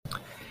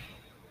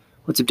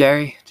What's up,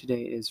 Derry?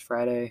 Today is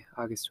Friday,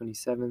 August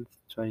 27th,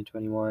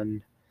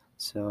 2021,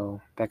 so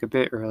back a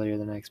bit earlier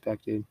than I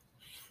expected.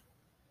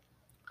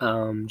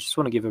 Just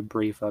want to give a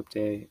brief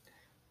update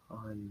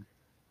on,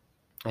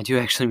 I do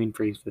actually mean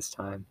brief this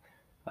time,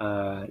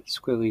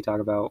 just quickly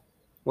talk about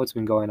what's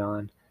been going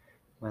on in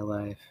my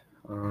life.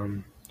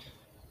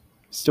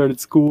 Started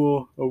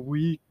school a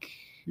week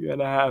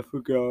and a half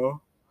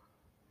ago.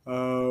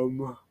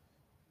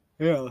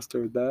 Let's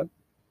start with that.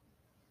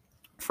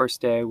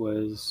 First day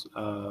was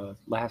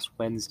last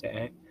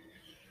Wednesday.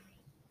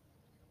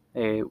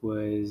 It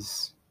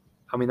was,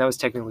 that was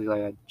technically like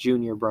a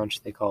junior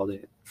brunch, they called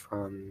it,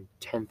 from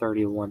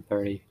 10:30 to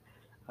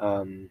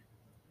 1:30.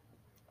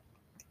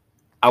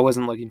 I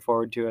wasn't looking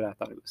forward to it. I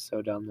thought it was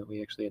so dumb that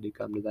we actually had to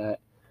come to that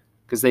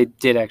because they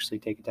did actually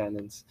take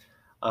attendance.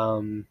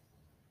 I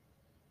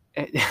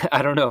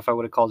don't know if I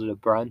would have called it a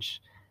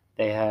brunch.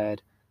 They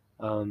had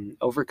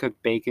overcooked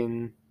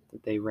bacon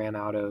that they ran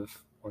out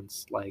of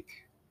once,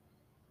 like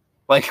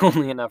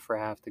only enough for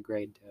half the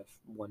grade to have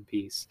one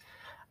piece,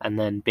 and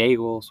then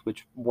bagels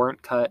which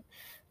weren't cut,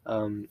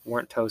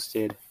 weren't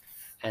toasted,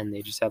 and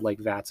they just had like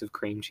vats of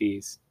cream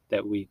cheese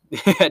that we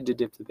had to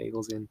dip the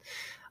bagels in.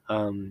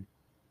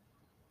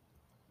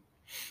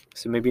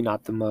 So maybe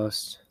not the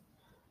most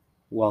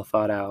well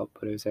thought out,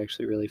 but it was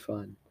actually really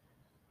fun.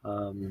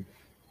 And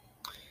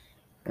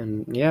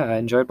yeah, I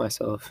enjoyed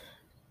myself.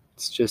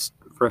 It's just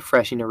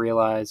refreshing to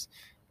realize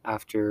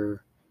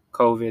after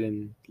COVID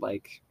and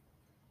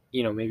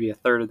maybe a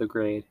third of the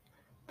grade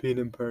being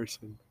in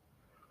person,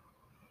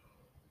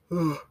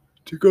 to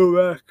go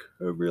back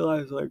and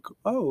realize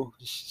oh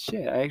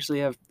shit, I actually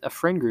have a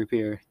friend group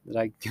here that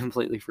I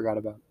completely forgot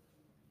about.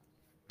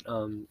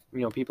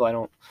 People I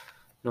don't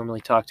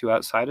normally talk to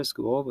outside of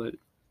school, but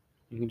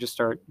you can just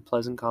start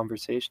pleasant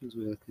conversations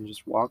with and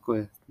just walk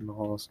with in the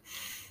halls.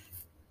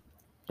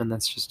 And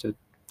that's just a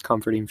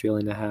comforting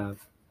feeling to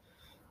have.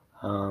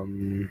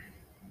 And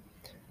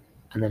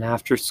then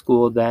after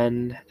school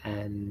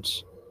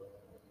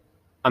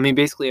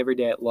basically every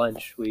day at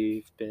lunch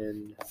we've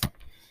been,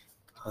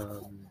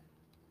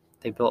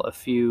 they built a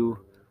few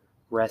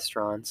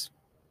restaurants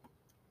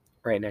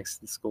right next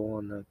to the school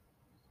in the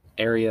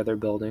area they're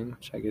building,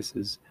 which I guess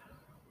is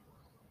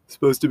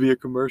supposed to be a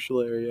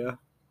commercial area.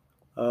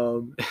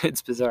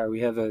 It's bizarre. We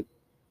have in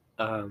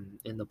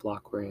the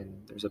block we're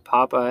in, there's a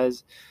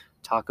Popeyes,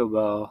 Taco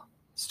Bell,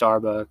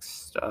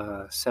 Starbucks,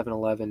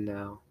 7-Eleven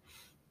now,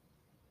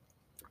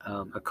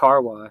 a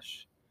car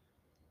wash,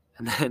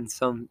 and then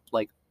some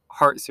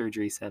heart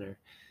surgery center,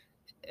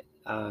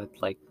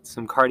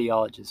 some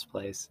cardiologist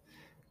place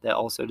that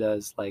also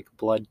does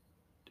blood,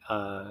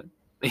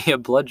 yeah,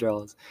 blood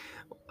draws.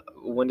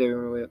 One day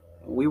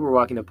we were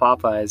walking to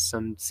Popeyes,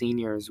 some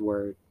seniors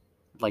were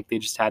they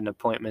just had an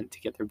appointment to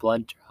get their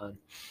blood drawn,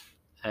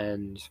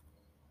 and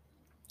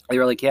they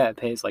were like, yeah, it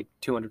pays like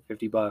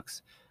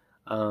 $250.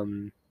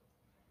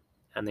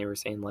 And they were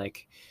saying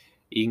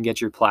you can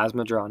get your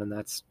plasma drawn, and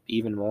that's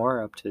even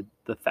more, up to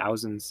the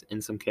thousands in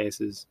some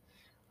cases,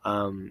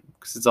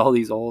 because it's all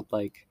these old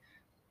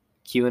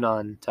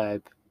QAnon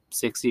type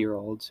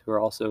 60-year-olds who are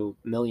also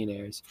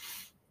millionaires.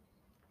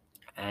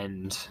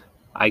 And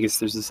I guess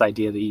there's this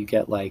idea that you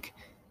get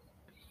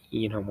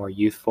more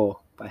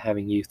youthful by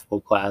having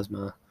youthful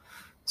plasma,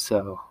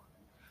 so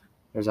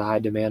there's a high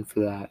demand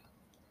for that.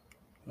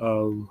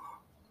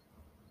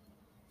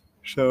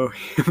 So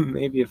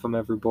maybe if I'm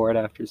ever bored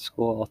after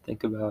school, I'll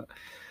think about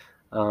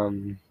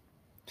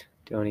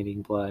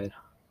donating blood.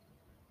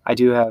 I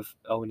do have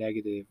O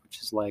negative, which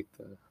is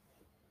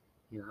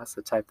that's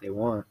the type they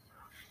want.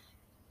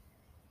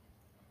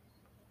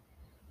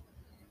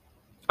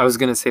 I was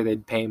gonna say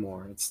they'd pay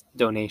more. It's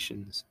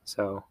donations,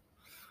 so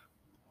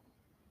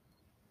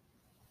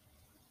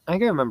I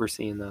can remember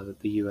seeing though that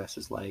the U.S.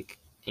 is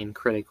in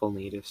critical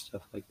need of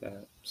stuff like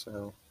that.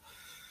 So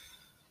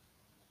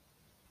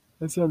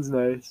that sounds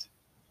nice.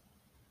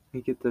 You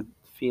get the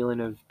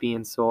feeling of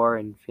being sore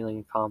and feeling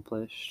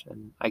accomplished,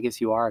 and I guess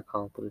you are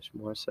accomplished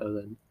more so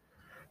than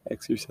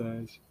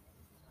exercise.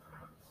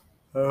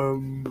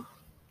 What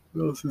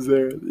else is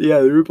there?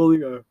 Yeah, they were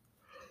building a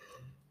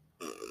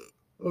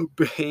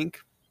bank.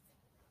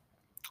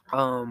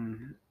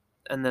 And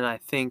then I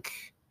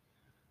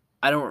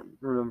don't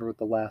remember what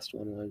the last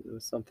one was. It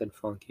was something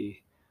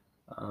funky.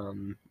 I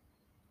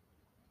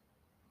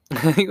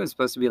think it was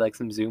supposed to be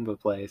some Zumba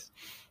place,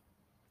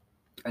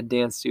 a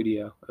dance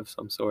studio of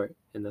some sort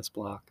in this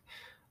block.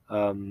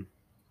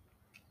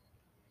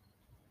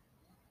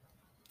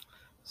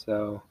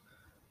 So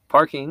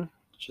parking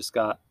just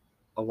got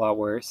a lot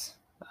worse,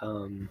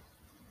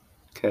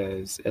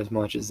 because as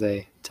much as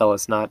they tell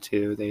us not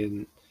to, they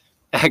didn't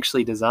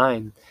actually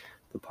design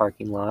the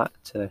parking lot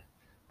to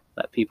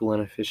let people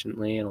in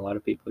efficiently, and a lot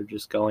of people are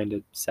just going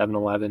to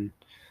 7-Eleven.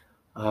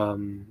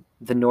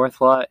 The north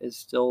lot is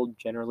still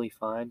generally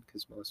fine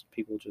because most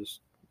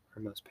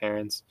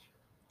parents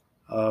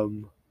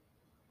of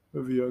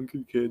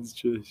younger kids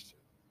just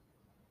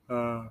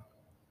do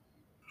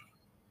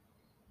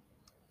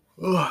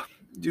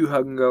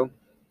hug and go,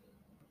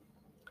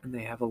 and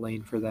they have a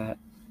lane for that.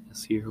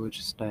 this year, which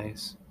is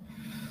nice.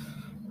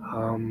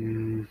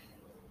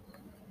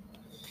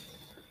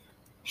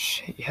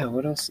 Shit, yeah,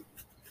 what else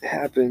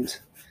happened?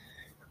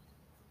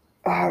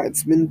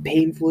 It's been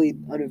painfully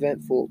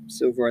uneventful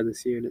so far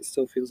this year, and it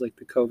still feels like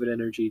the COVID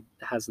energy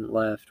hasn't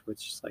left,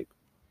 which is like,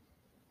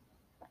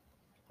 I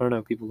don't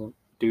know, people don't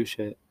do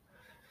shit.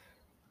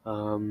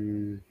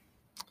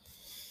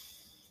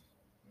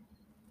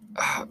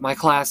 My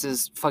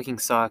classes fucking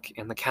suck,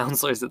 and the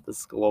counselors at the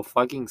school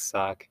fucking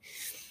suck.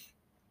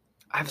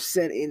 I've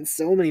sent in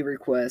so many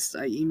requests.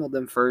 I emailed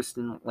them first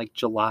in like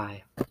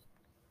July,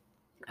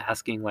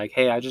 asking like,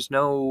 "Hey, I just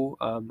know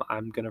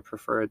I'm gonna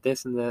prefer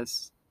this and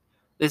this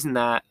and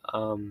that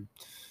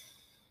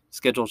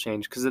schedule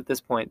change," because at this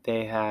point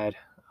they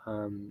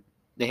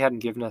hadn't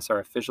given us our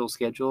official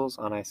schedules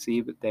on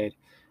IC, but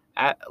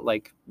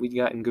we'd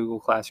gotten Google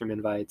Classroom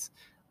invites.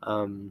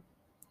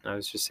 I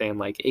was just saying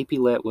like AP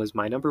Lit was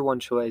my number one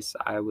choice.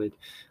 I would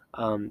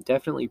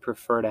definitely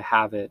prefer to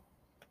have it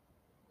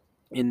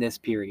in this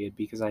period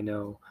because I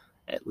know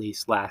at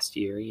least last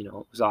year, it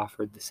was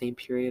offered the same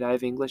period I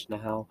have English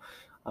now.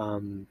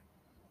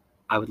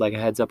 I would like a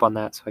heads up on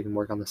that so I can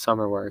work on the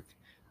summer work.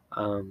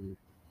 I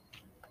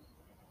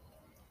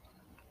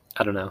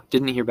don't know.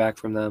 Didn't hear back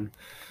from them.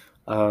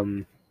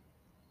 And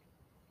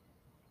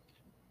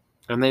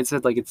they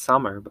said like it's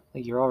summer, but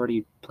like you're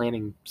already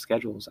planning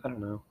schedules. I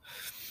don't know.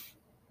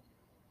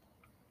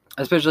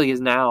 Especially because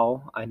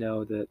now I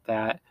know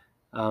that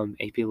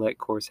AP Lit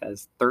course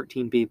has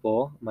 13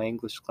 people. My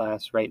English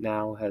class right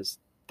now has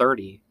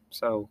 30.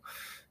 So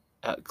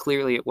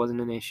clearly it wasn't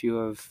an issue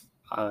of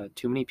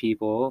too many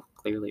people.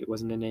 Clearly it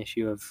wasn't an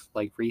issue of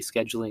like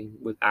rescheduling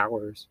with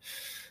hours.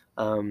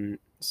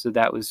 So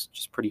that was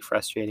just pretty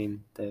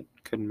frustrating that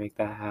couldn't make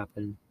that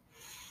happen.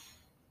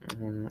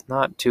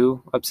 Not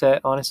too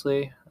upset,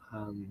 honestly.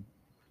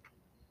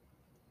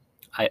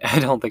 I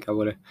don't think I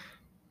would have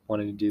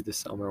wanted to do the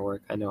summer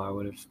work. I know I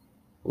would have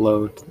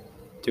loathed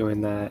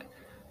doing that,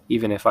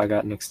 even if I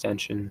got an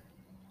extension.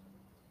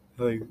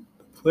 Like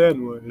the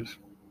plan was,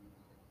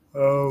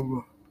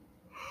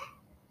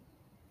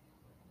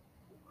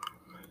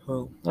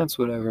 well, that's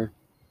whatever.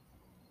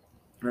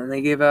 And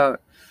they gave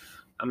out,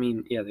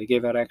 they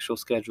gave out actual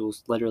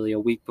schedules literally a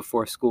week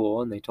before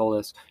school, and they told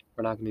us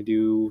we're not going to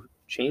do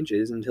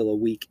changes until a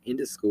week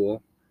into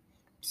school.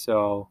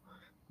 So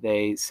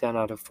they sent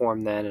out a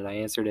form then, and I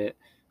answered it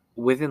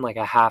within like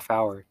a half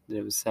hour that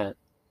it was sent.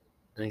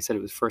 And they said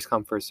it was first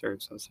come, first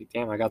serve. So I was like,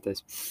 damn, I got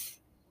this.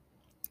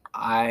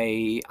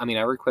 I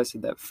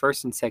requested that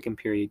first and second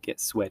period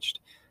get switched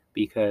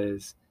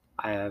because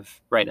I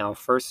have right now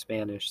first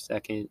Spanish,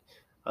 second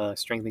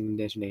strength and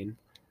conditioning,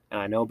 and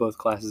I know both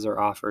classes are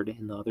offered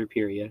in the other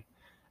period.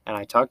 And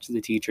I talked to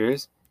the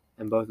teachers,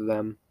 and both of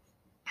them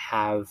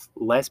have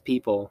less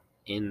people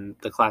in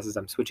the classes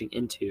I'm switching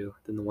into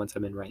than the ones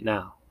I'm in right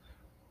now.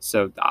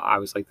 So I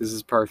was like, this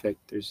is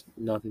perfect. There's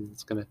nothing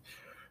that's going to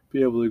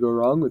be able to go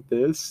wrong with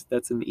this.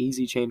 That's an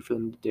easy change for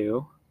them to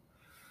do.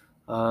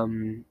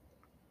 And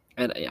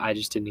I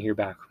just didn't hear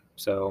back.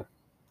 So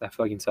that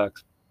fucking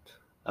sucks.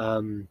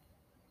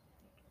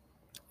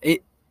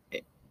 It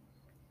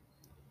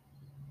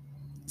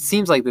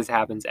seems like this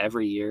happens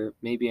every year.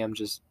 Maybe I'm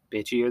just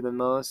bitchier than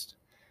most.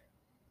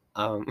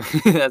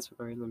 That's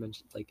what I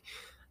mentioned. Like,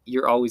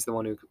 you're always the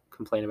one who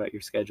complain about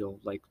your schedule.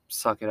 Like,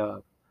 suck it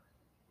up.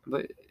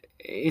 But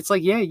it's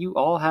like, yeah, you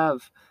all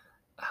have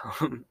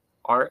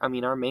our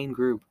main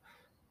group.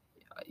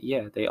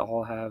 Yeah, they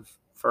all have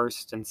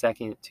first and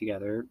second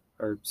together,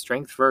 or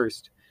strength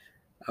first.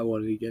 I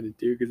wanted to get it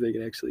too because they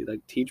can actually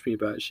like teach me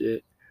about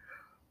shit.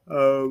 They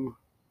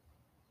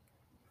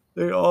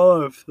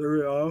all have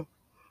third off.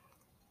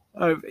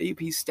 I have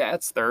AP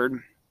Stats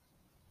third.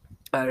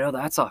 I know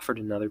that's offered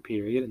another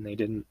period, and they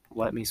didn't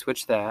let me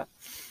switch that.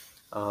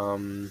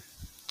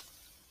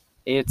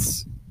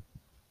 It's.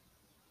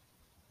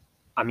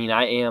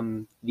 I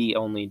am the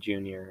only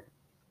junior.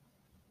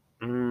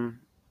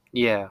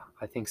 Yeah,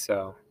 I think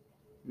so.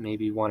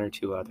 Maybe one or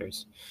two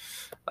others.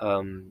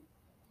 And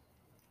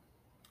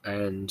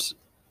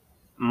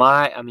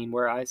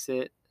where I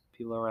sit,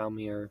 people around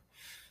me are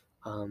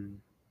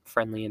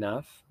friendly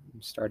enough.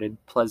 Started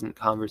pleasant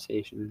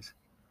conversations.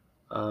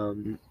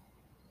 I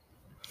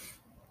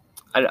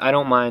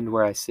don't mind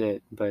where I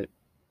sit, but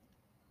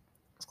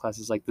this class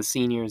is like the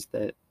seniors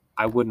that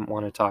I wouldn't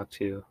want to talk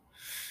to.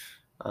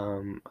 I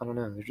don't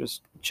know. They're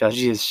just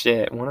judgy as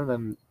shit. One of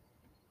them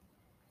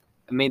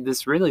made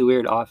this really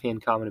weird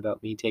offhand comment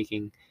about me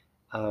taking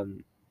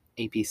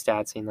AP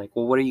Stats, saying like,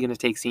 "Well, what are you going to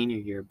take senior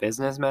year?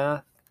 Business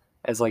math?"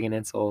 As like an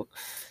insult.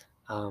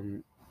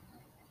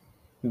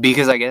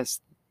 Because I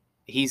guess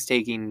he's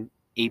taking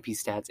AP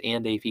Stats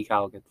and AP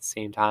Calc at the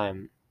same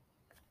time.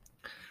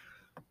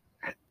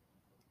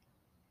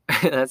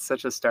 That's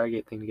such a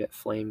Stargate thing to get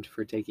flamed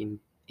for taking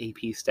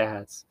AP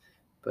Stats,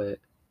 but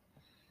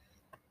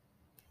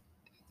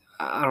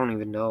I don't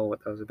even know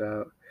what that was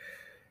about.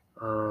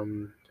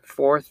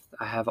 Fourth,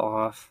 I have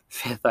off.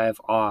 Fifth, I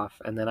have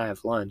off, and then I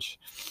have lunch.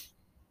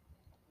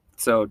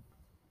 So,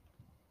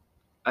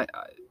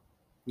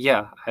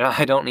 yeah,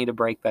 I don't need a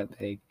break that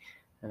big.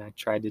 And I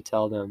tried to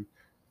tell them,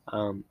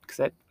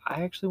 because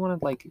I actually want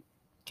to like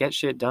get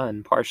shit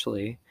done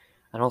partially,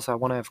 and also I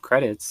want to have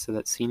credits so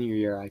that senior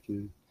year I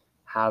can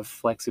have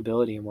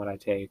flexibility in what I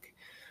take.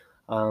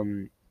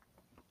 Um,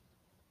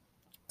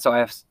 so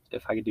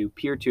if I could do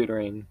peer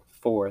tutoring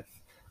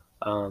fourth,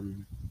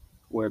 um,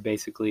 where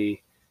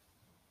basically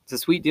it's a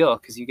sweet deal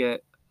because you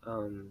get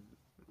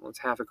well, it's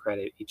half a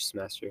credit each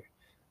semester,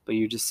 but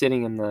you're just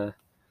sitting in the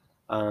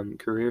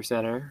career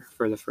center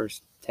for the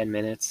first 10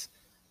 minutes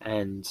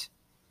and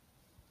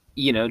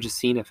just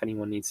seeing if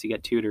anyone needs to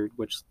get tutored,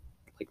 which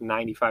like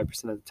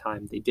 95% of the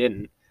time they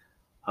didn't.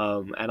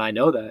 And I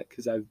know that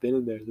because I've been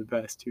in there the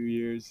past 2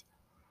 years,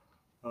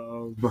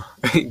 um,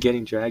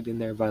 getting dragged in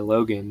there by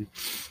Logan,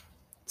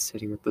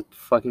 sitting with the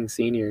fucking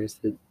seniors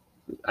that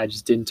I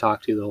just didn't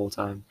talk to the whole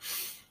time.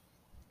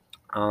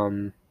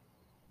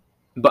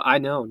 But I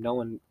know no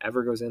one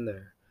ever goes in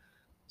there.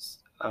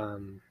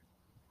 Um,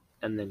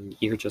 and then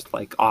you're just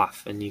like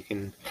off and you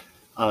can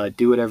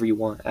do whatever you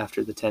want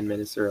after the 10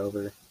 minutes are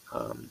over.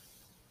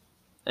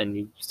 And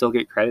you still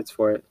get credits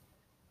for it.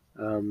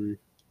 And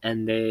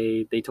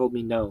they told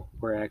me no,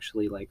 we're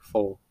actually like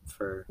full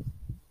for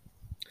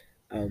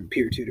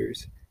peer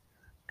tutors,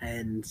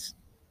 and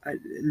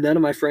none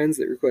of my friends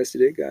that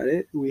requested it got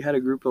it. We had a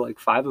group of like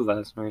 5 of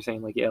us, and we were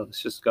saying like, yeah,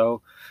 let's just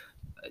go,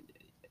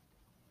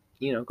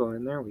 go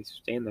in there. We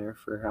stay in there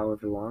for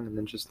however long, and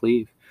then just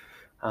leave.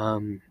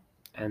 And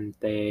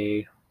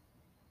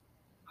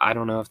I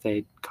don't know if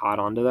they caught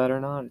onto that or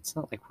not. It's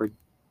not like we're,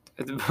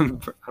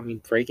 I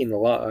mean, breaking the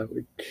law.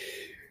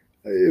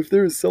 If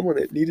there was someone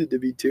that needed to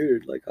be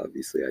tutored, like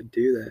obviously I'd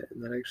do that,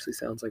 and that actually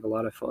sounds like a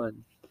lot of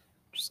fun.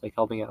 Just like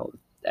helping out with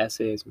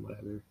essays and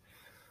whatever.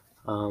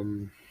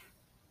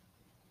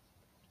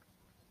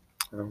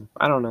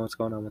 I don't know what's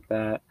going on with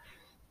that.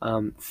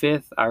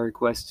 Fifth, I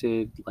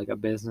requested like a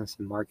business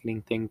and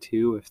marketing thing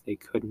too if they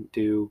couldn't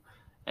do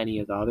any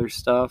of the other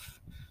stuff.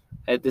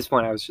 At this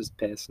point, I was just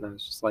pissed and I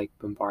was just like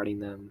bombarding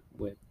them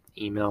with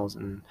emails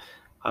and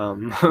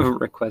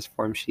request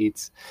form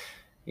sheets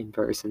in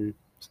person.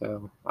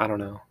 So I don't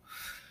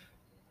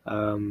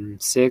know.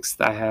 Sixth,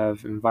 I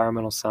have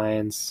environmental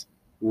science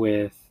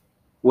with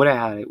what I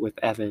had it with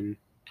Evan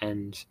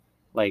and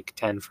like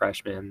 10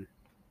 freshmen,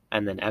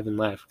 and then Evan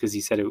left because he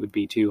said it would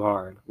be too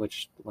hard,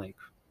 which like,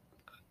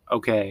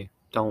 okay,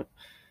 don't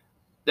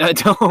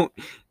don't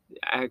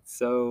act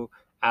so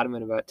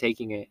adamant about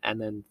taking it and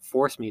then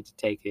force me to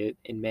take it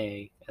in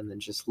May and then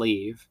just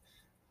leave.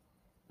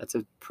 That's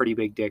a pretty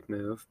big dick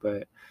move,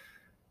 but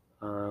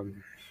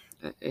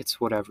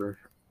it's whatever.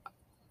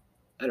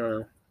 I don't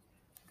know.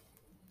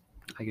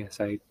 I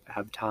guess I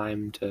have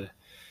time to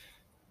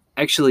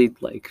actually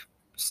like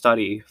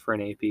study for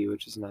an AP,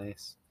 which is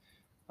nice.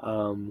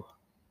 Um,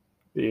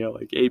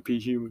 like AP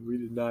Human, we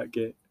did not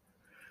get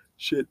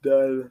shit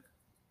done.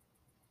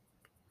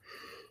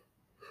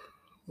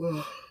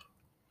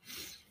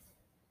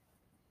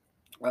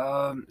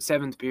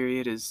 Seventh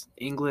period is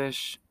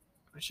English,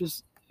 which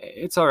is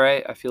it's all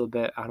right. I feel a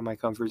bit out of my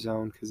comfort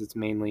zone because it's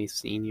mainly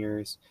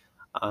seniors,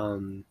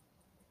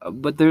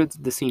 but they're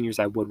the seniors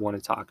I would want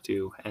to talk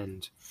to,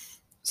 and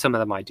some of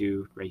them I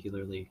do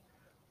regularly.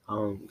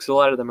 Because a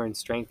lot of them are in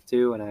strength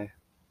too, and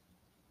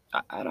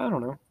I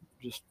don't know,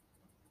 just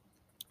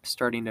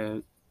starting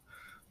to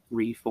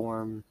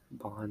reform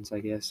bonds, I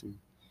guess, and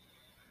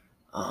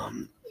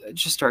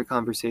just start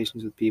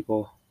conversations with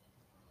people.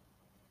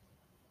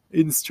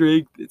 In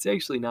strength, it's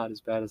actually not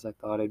as bad as I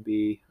thought it'd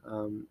be.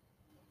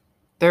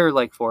 There are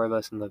like 4 of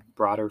us in the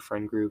broader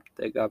friend group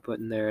that got put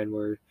in there, and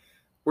we're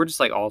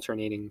just like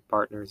alternating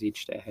partners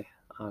each day.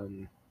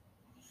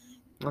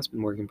 That's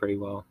been working pretty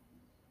well.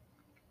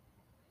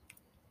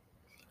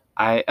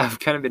 I've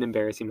kind of been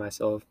embarrassing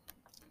myself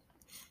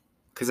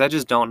because I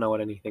just don't know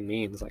what anything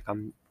means. Like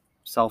I'm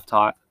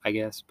self-taught, I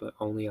guess, but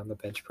only on the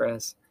bench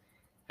press,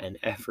 and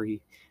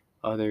every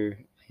other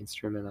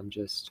instrument I'm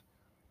just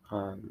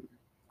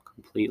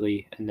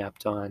completely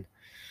inept on.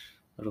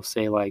 It'll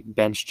say like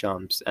bench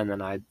jumps, and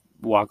then I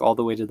walk all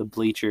the way to the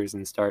bleachers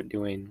and start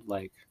doing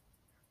like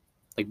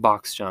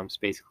box jumps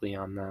basically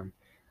on them,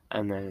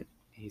 and then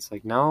he's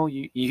like, no,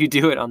 you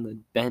do it on the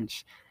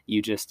bench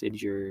you just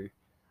did your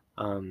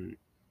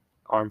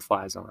arm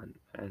flies on,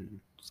 and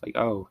it's like,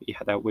 oh yeah,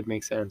 that would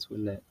make sense,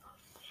 wouldn't it?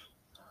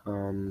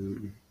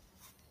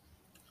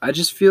 I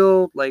just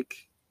feel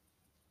like,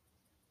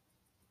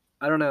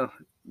 I don't know,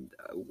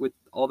 with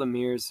all the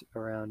mirrors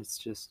around, it's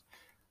just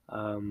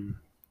a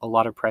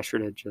lot of pressure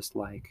to just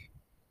like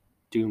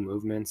do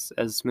movements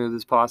as smooth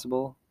as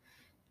possible,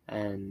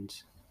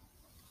 and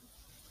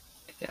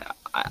yeah,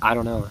 I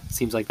don't know. It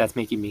seems like that's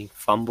making me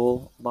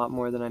fumble a lot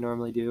more than I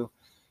normally do,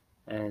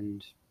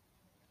 and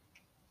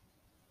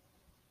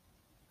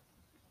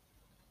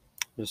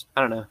just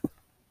I don't know.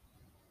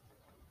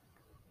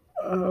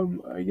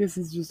 I guess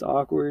it's just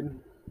awkward.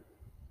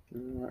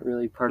 I'm not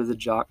really part of the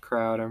jock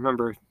crowd. I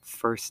remember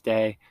first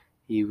day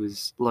he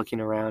was looking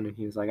around and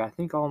he was like, I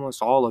think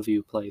almost all of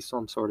you play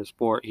some sort of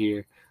sport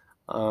here.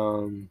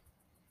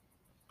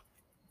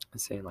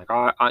 saying like,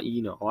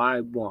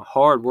 I want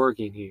hard work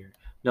in here,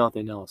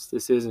 nothing else.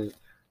 This isn't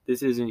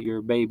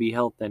your baby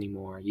health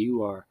anymore.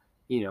 You are,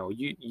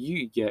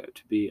 you get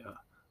to be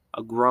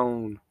a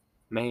grown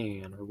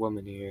man or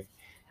woman here.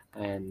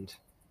 And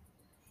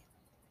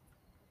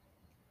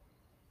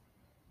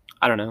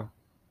I don't know.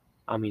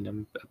 I mean,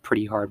 I'm a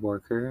pretty hard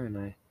worker and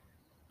I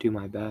do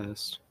my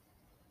best.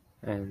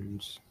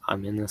 And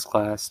I'm in this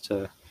class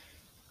to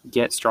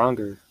get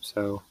stronger.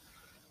 So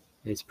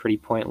it's pretty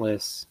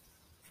pointless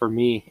for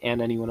me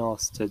and anyone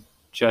else to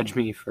judge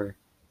me for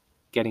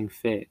getting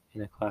fit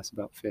in a class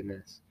about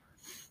fitness.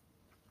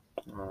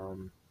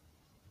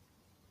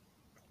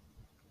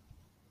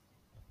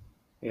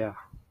 Yeah.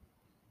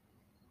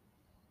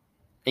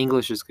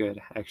 English is good,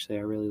 actually.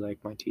 I really like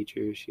my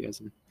teacher. She has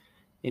an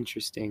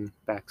interesting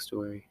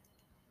backstory.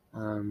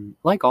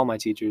 Like all my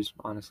teachers,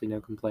 honestly,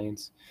 no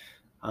complaints.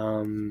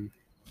 A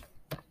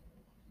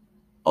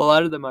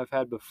lot of them I've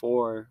had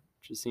before.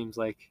 Just seems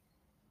like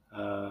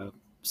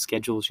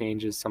schedule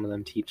changes. Some of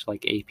them teach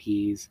like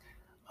APs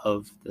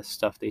of the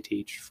stuff they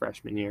teach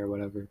freshman year or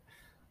whatever.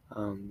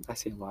 I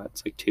say a lot.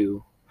 It's like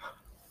 2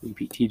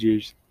 AP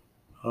teachers.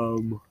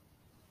 But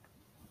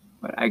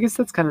I guess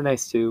that's kind of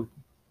nice too.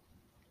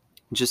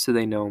 Just so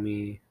they know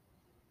me.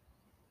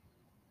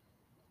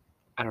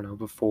 I don't know,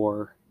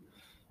 before,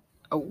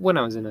 when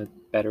I was in a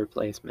better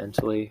place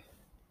mentally.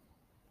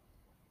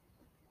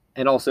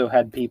 And also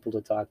had people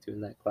to talk to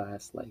in that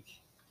class. Like,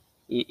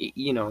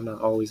 I'm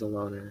not always a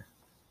loner,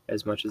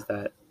 as much as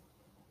that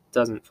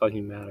doesn't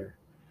fucking matter.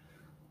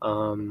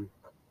 8th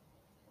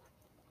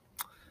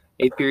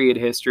period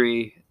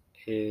history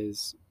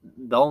is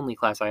the only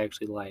class I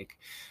actually like,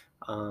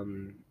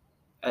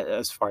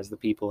 as far as the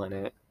people in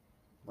it.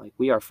 Like,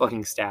 we are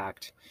fucking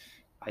stacked.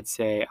 I'd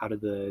say out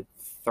of the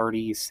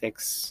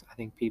 36, I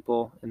think,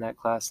 people in that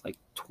class, like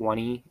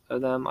 20 of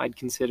them I'd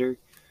consider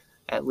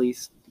at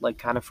least like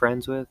kind of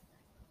friends with.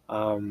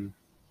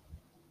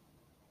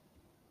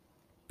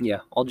 Yeah,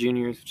 all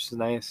juniors, which is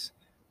nice.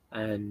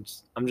 And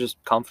I'm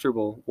just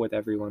comfortable with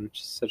everyone, which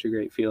is such a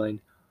great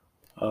feeling.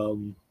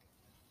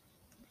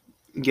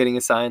 Getting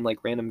assigned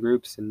like random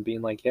groups and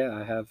being like, yeah,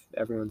 I have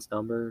everyone's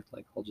number.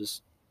 Like, I'll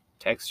just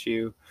text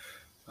you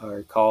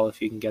or call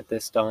if you can get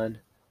this done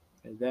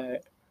and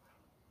that.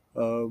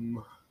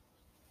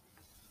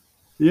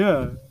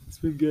 Yeah, it's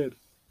been good.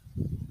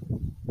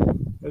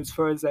 As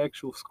far as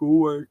actual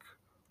schoolwork,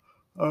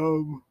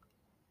 um,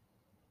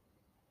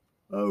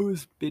 I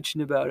was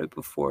bitching about it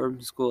before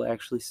school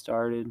actually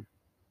started.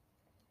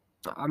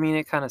 I mean,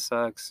 it kind of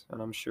sucks, and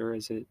I'm sure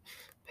as it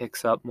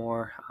picks up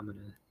more, I'm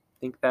gonna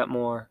think that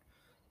more.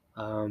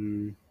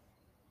 Um,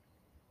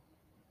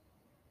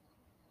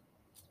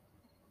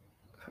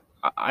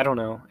 I don't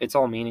know. It's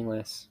all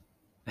meaningless,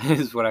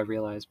 is what I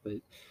realized.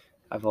 But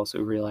I've also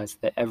realized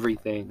that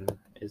everything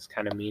is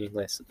kind of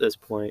meaningless at this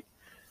point.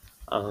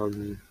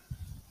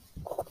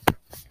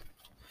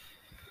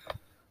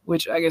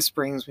 Which I guess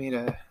brings me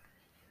to,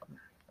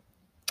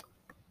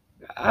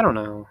 I don't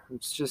know.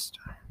 It's just,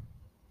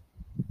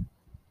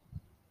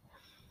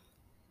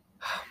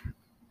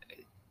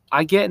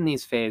 I get in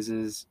these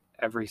phases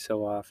every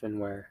so often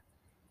where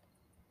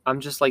I'm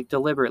just like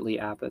deliberately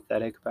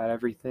apathetic about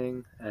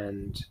everything,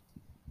 and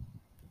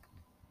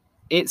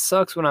it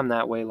sucks when I'm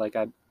that way. Like,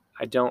 I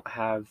don't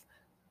have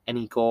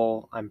any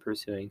goal I'm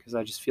pursuing because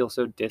I just feel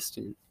so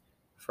distant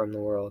from the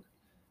world.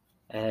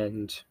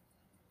 And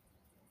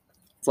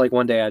it's like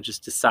one day I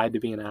just decide to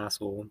be an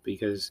asshole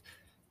because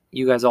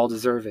you guys all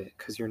deserve it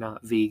because you're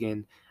not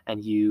vegan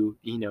and you're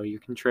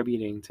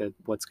contributing to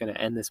what's going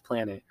to end this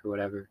planet or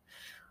whatever.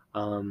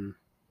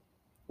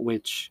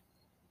 Which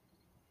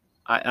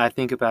I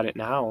think about it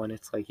now and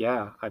it's like,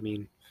 yeah, I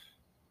mean,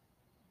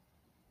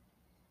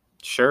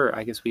 sure,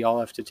 I guess we all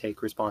have to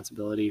take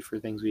responsibility for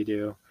things we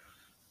do.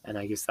 And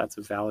I guess that's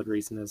a valid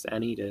reason as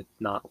any to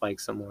not like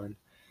someone.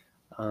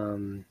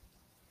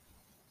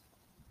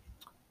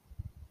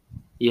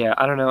 Yeah,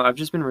 I don't know. I've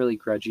just been really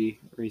grudgy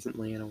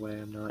recently in a way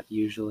I'm not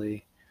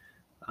usually.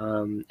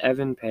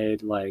 Evan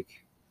paid like,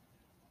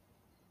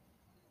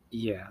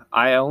 yeah,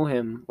 I owe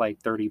him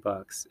like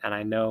 $30, and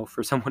I know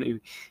for someone who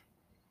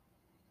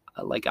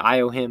like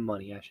I owe him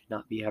money, I should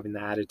not be having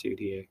the attitude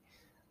here.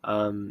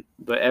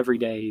 But every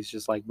day he's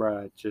just like,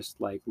 bruh, just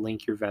like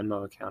link your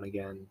Venmo account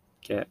again.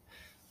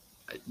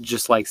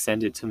 Just like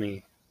send it to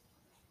me.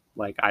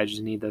 Like, I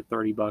just need the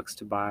 $30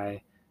 to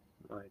buy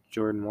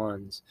Jordan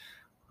 1s.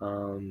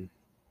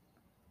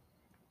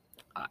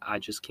 I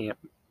just can't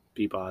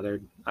be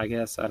bothered, I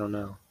guess. I don't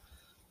know.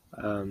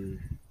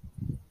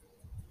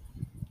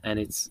 And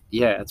it's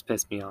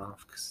pissed me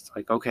off because it's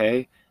like,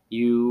 okay,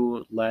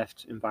 you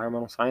left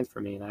environmental science for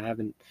me and I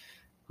haven't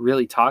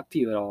really talked to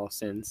you at all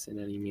since in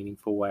any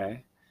meaningful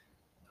way.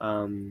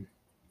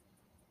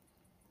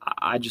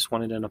 I just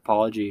wanted an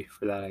apology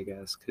for that, I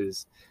guess,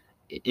 because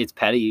it's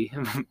petty.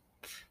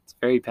 It's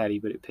very petty,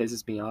 but it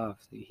pisses me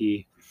off that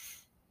he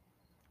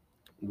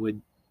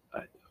would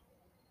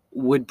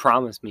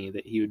promise me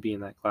that he would be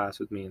in that class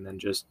with me and then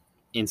just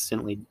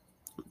instantly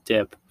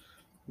dip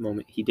the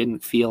moment he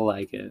didn't feel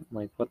like it. I'm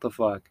like, what the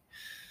fuck?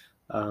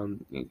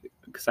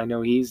 because I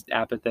know he's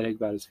apathetic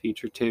about his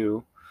future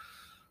too.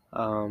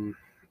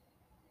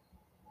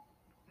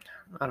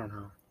 I don't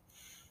know.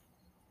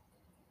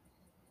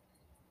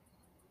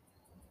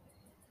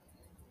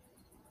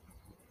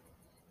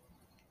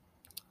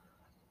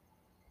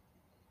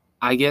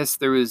 I guess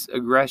there was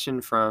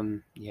aggression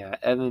from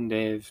Evan,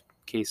 Dave,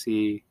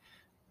 Casey,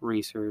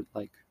 Reeser,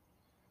 like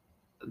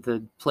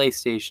the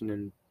PlayStation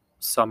and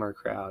summer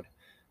crowd.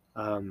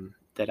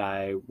 That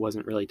I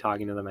wasn't really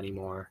talking to them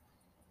anymore,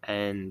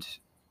 and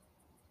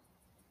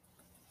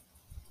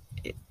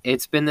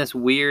it's been this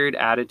weird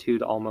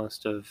attitude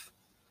almost of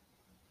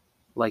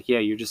like, yeah,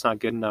 you're just not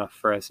good enough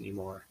for us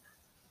anymore,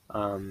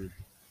 um,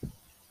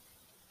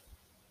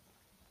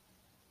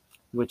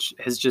 which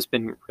has just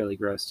been really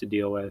gross to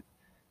deal with.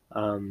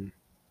 Um,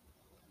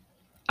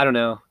 I don't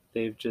know.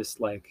 They've just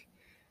like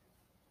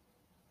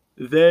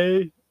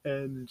they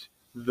and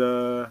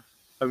the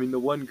I mean the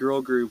one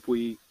girl group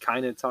we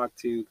kind of talked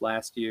to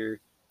last year,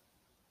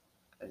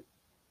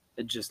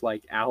 just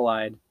like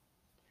allied,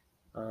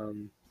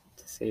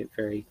 to say it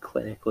very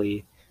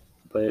clinically,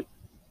 but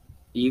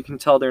you can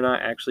tell they're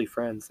not actually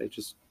friends. They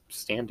just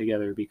stand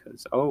together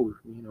because, oh,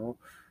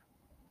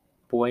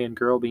 boy and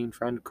girl being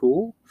friend,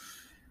 cool.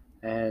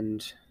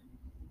 And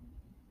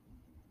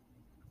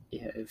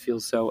yeah, it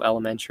feels so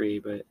elementary,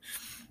 but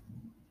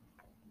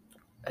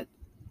I,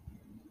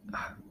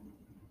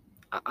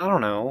 I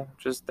don't know.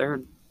 Just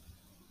their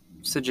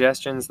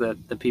suggestions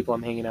that the people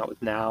I'm hanging out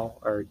with now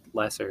are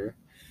lesser.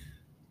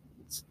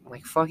 It's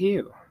like, fuck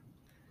you.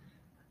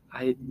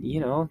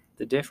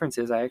 The difference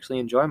is I actually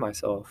enjoy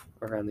myself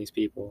around these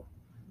people.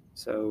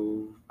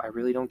 So I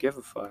really don't give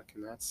a fuck.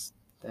 And that's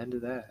the end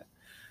of that.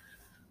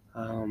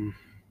 Um,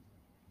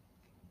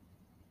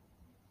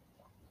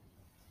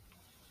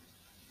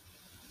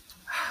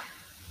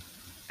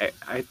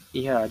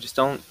 I just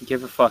don't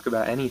give a fuck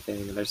about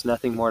anything. There's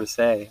nothing more to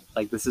say.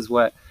 Like, this is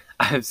what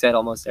I've said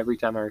almost every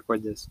time I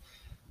record this.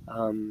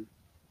 Um,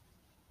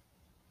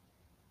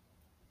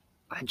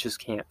 I just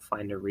can't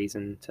find a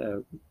reason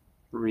to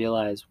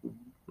realize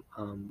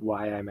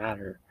why I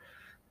matter.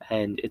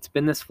 And it's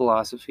been this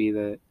philosophy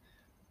that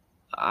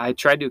I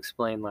tried to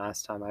explain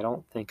last time. I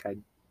don't think I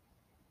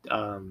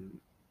um,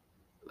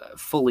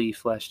 fully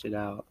fleshed it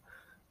out,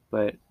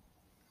 but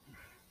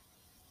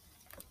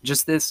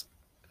just this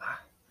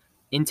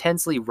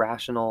intensely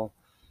rational,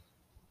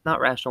 not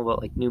rational,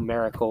 but like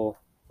numerical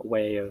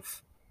way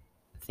of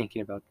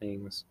thinking about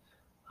things.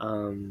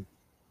 Um,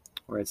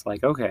 where it's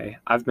like, okay,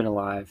 I've been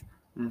alive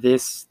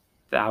this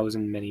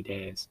thousand many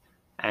days,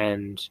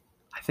 and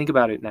I think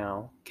about it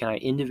now. Can I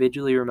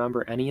individually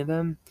remember any of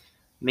them?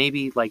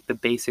 Maybe like the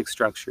basic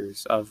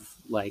structures of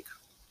like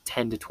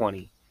 10 to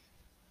 20,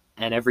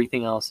 and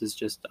everything else is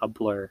just a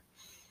blur.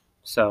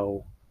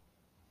 So,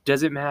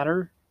 does it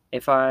matter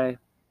if um,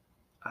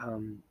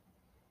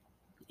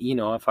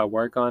 if I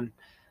work on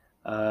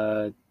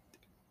uh,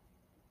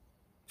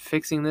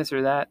 fixing this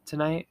or that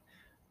tonight?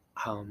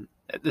 Um,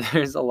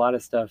 there's a lot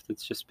of stuff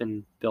that's just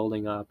been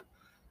building up,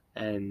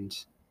 and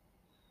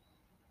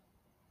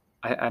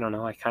I don't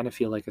know. I kind of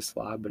feel like a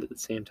slob, but at the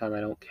same time, I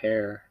don't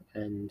care.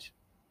 And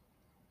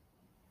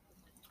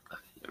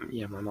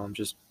yeah, my mom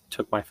just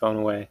took my phone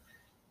away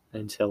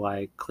until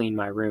I cleaned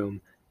my room.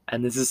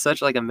 And this is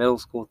such like a middle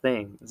school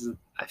thing.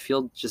 I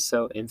feel just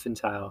so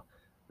infantile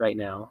right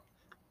now,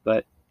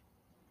 but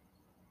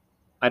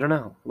I don't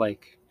know.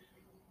 Like,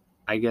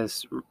 I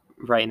guess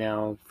right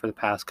now for the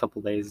past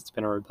couple days, it's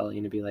been a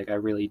rebellion to be like, I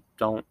really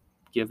don't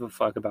give a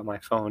fuck about my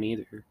phone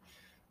either.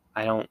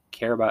 I don't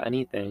care about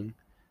anything.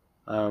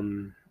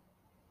 Um,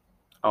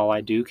 all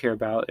I do care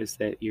about is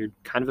that you're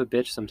kind of a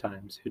bitch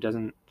sometimes who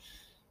doesn't.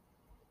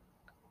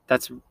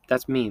 That's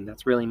mean.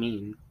 That's really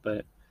mean.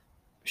 But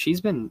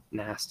she's been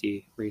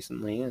nasty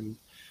recently, and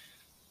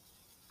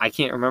I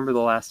can't remember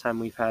the last time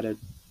we've had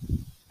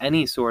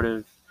any sort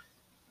of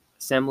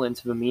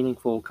semblance of a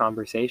meaningful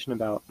conversation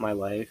about my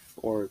life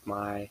or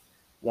my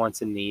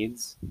wants and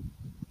needs.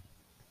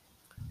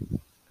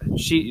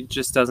 She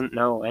just doesn't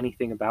know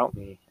anything about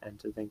me, and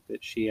to think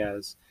that she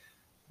has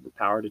the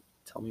power to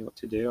tell me what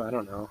to do, I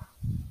don't know.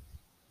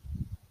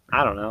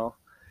 I don't know.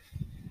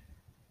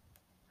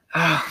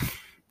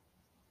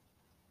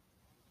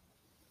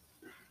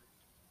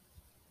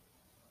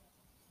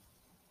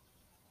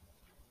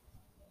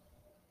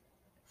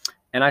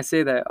 And I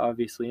say that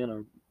obviously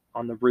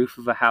on the roof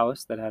of a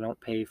house that I don't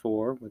pay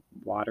for, with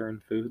water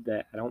and food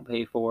that I don't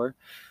pay for.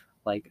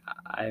 Like,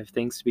 I have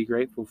things to be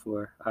grateful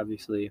for,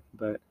 obviously,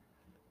 but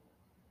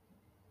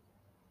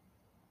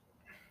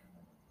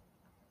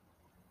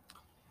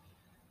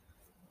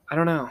I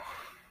don't know.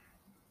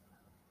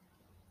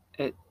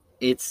 It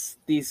it's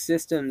these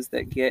systems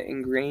that get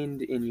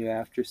ingrained in you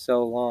after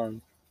so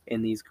long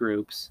in these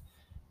groups.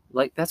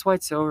 Like, that's why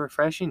it's so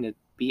refreshing to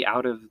be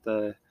out of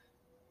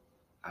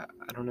I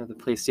don't know, the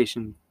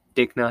PlayStation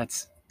Dick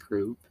Nuts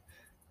group.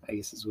 I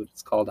guess is what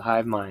it's called,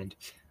 hive mind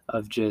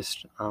of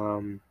just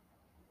I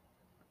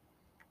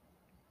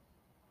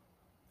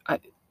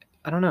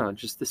I don't know,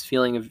 just this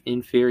feeling of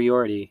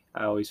inferiority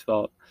I always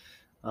felt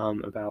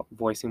about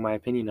voicing my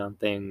opinion on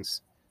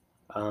things,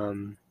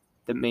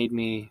 that made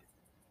me,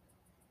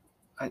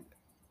 I,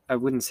 I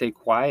wouldn't say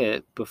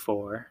quiet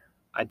before.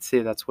 I'd say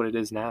that's what it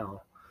is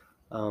now.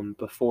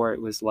 Before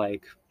it was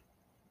like,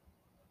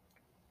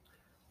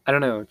 I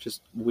don't know,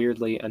 just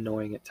weirdly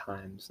annoying at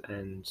times.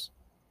 And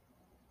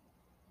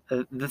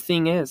the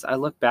thing is, I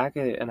look back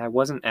at it and I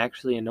wasn't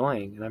actually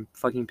annoying, and I'm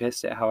fucking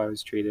pissed at how I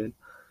was treated,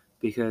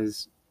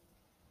 because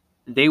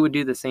they would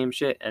do the same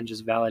shit and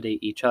just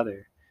validate each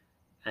other.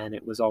 And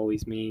it was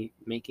always me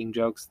making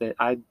jokes that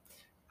I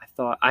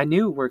thought I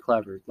knew were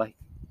clever. Like,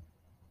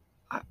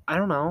 I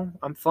don't know,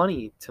 I'm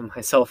funny to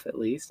myself at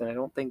least, and I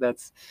don't think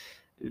that's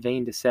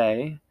vain to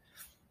say,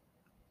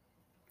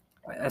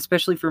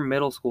 especially for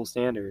middle school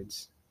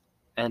standards,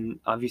 and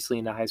obviously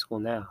into high school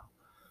now.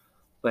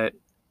 But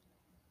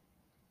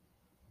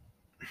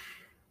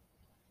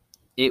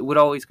it would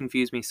always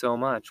confuse me so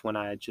much when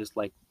I just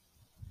like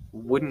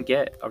wouldn't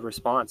get a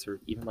response or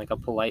even like a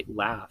polite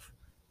laugh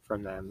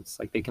from them. It's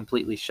like they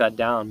completely shut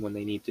down when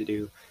they need to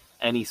do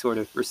any sort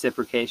of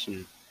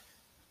reciprocation.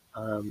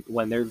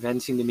 When they're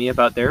venting to me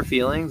about their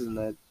feelings and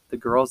the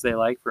girls they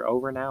like for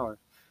over an hour,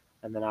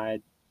 and then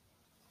I'd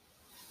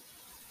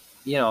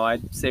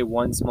say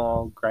one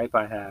small gripe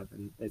I have,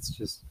 and it's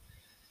just,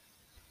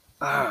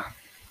 ah,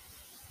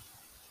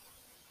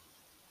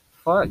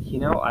 fuck.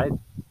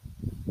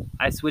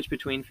 I switch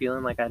between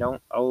feeling like I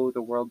don't owe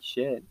the world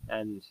shit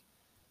and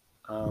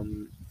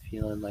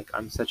feeling like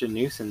I'm such a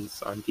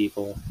nuisance on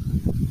people.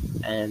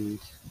 And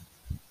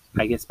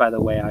I guess by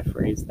the way I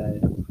phrase that,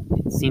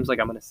 it seems like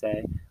I'm going to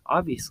say,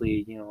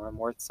 obviously, I'm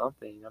worth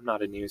something. I'm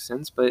not a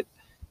nuisance, but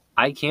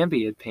I can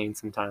be a pain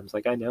sometimes.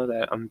 Like, I know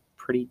that I'm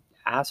pretty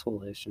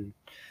asshole-ish and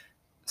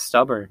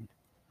stubborn.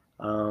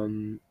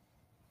 Um,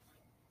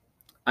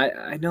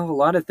 I know a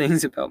lot of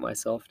things about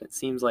myself, and it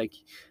seems like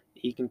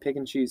you can pick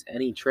and choose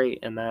any trait,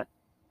 and that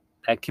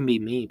can be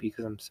me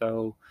because I'm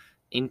so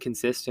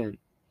inconsistent.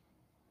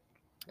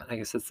 And I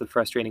guess that's the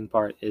frustrating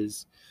part,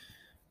 is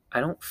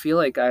I don't feel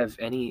like I have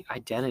any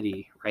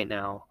identity right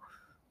now.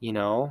 You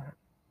know,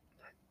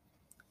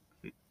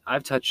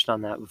 I've touched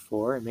on that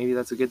before, and maybe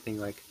that's a good thing.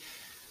 Like,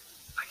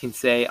 I can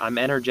say I'm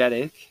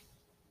energetic,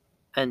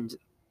 and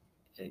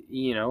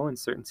in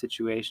certain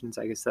situations,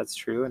 I guess that's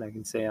true. And I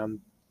can say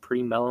I'm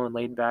pretty mellow and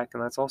laid back,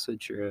 and that's also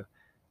true.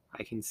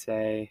 I can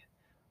say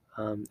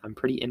I'm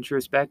pretty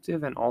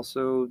introspective and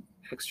also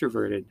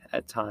extroverted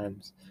at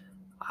times.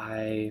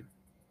 I,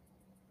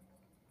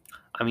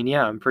 I mean,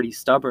 yeah, I'm pretty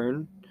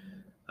stubborn,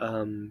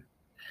 um,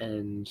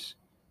 and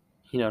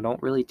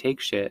don't really take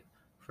shit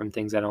from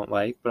things I don't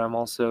like. But I'm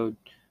also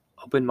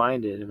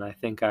open-minded, and I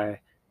think I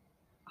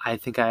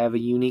have a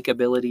unique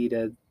ability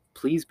to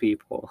please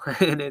people.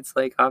 And it's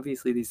like,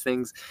 obviously these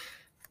things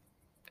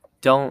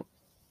don't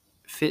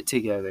fit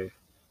together.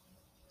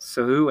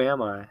 So who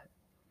am I?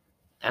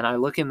 And I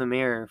look in the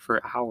mirror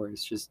for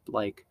hours, just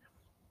like,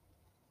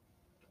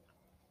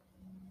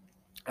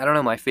 I don't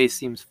know, my face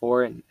seems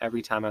foreign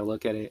every time I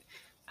look at it,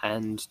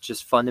 and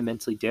just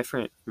fundamentally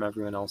different from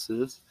everyone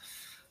else's.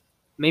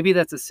 Maybe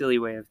that's a silly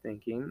way of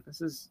thinking.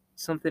 This is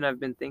something I've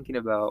been thinking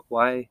about.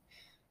 Why,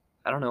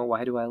 I don't know,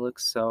 why do I look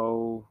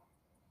so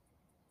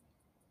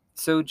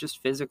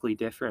just physically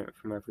different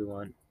from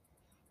everyone?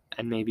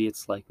 And maybe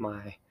it's like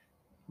my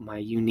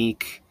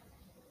unique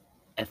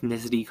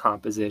ethnicity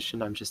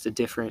composition. I'm just a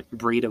different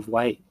breed of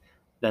white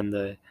than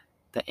the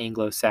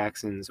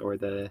Anglo-Saxons or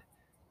the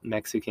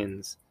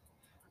Mexicans.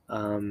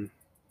 Um,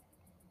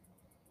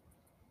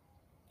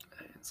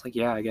 it's like,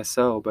 yeah, I guess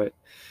so, but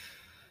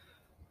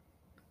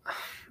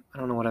I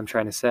don't know what I'm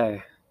trying to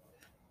say.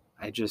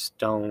 I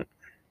just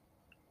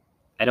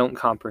I don't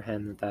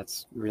comprehend that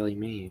that's really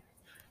me,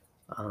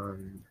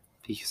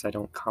 because I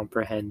don't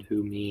comprehend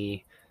who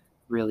me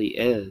really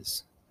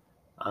is.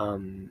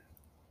 Um,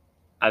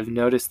 I've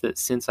noticed that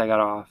since I got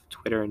off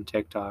Twitter and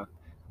TikTok,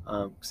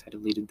 because I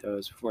deleted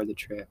those before the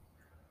trip,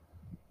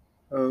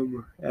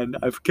 and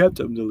I've kept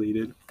them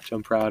deleted, which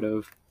I'm proud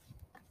of.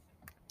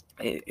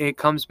 It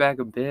comes back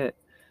a bit,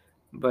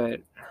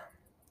 but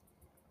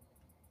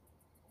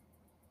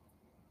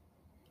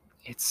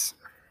it's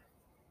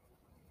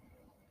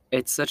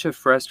it's such a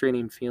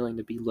frustrating feeling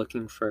to be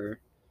looking for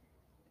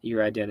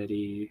your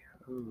identity.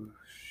 Oh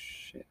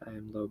shit, I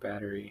am low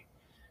battery.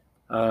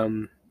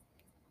 Um,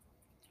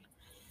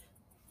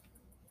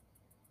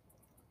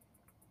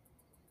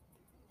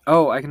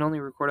 oh, I can only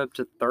record up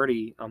to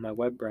 30 on my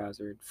web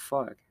browser.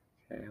 Fuck.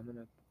 Okay, I'm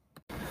gonna.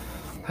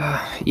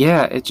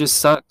 Yeah, it just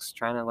sucks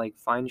trying to like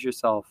find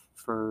yourself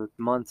for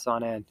months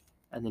on end,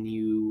 and then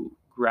you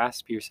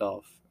grasp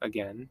yourself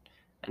again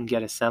and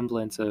get a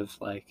semblance of,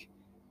 like,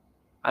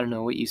 I don't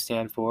know what you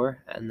stand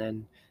for, and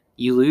then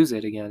you lose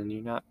it again, and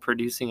you're not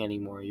producing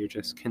anymore. You're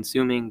just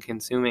consuming,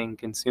 consuming,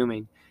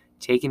 consuming,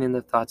 taking in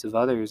the thoughts of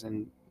others,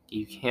 and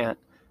you can't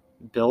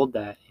build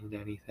that into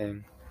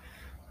anything.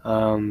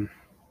 Um,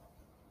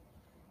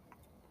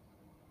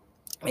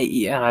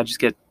 yeah, I just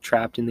get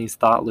trapped in these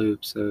thought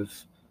loops of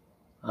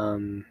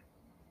um,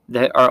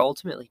 that are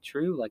ultimately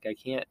true. Like, I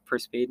can't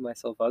persuade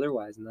myself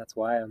otherwise, and that's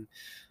why I'm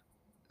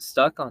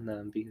stuck on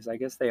them because I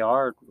guess they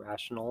are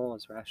rational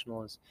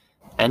as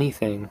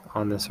anything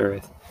on this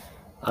earth.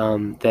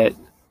 That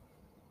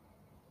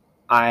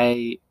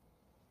I,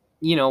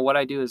 what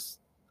I do is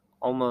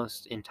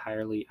almost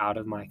entirely out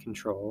of my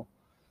control.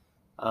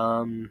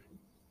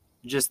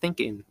 Just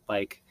thinking,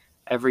 like,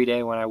 every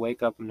day when I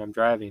wake up and I'm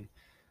driving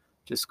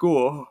to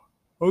school,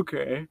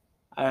 okay,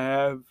 I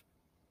have,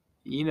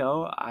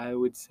 I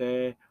would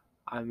say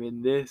I'm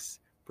in this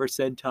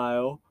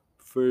percentile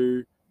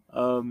for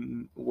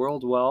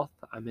world wealth.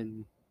 I'm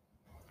in,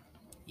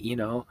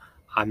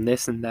 I'm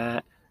this and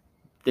that.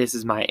 This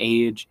is my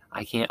age.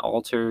 I can't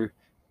alter,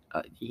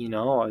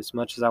 as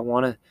much as I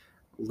want to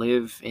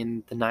live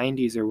in the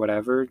 90s or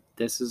whatever.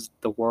 This is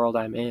the world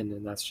I'm in,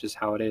 and that's just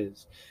how it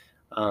is.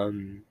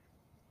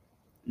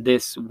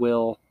 This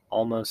will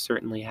almost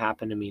certainly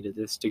happen to me to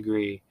this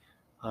degree.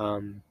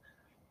 I'd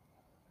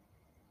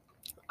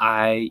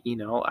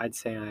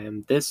say I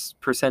am this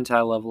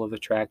percentile level of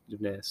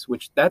attractiveness,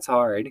 which that's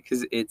hard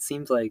because it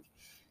seems like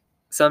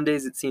some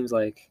days it seems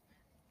like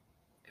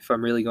if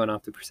I'm really going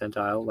off the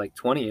percentile, like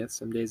 20th,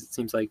 some days it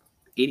seems like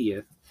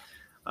 80th.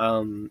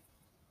 Um,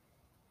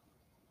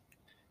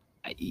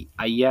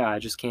 I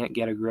just can't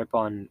get a grip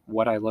on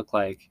what I look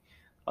like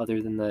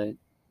other than the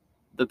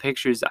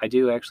pictures I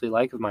do actually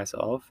like of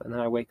myself. And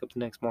then I wake up the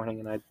next morning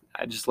and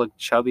I just look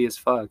chubby as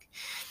fuck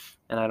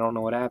and I don't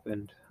know what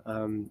happened.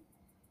 But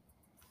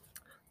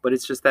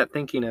it's just that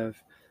thinking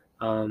of,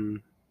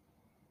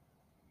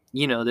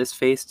 this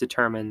face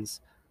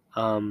determines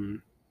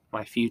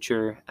my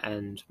future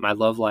and my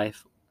love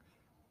life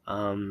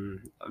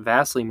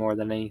vastly more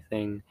than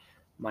anything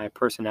my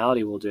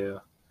personality will do,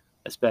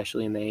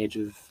 especially in the age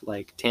of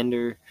like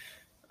Tinder,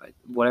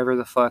 whatever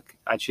the fuck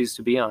I choose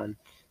to be on.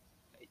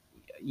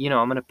 I'm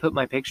going to put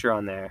my picture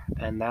on there,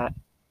 and that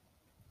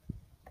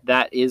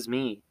is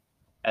me,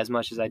 as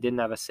much as I didn't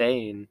have a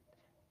say in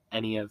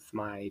any of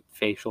my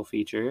facial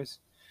features.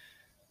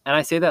 And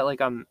I say that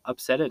like I'm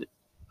upset at it.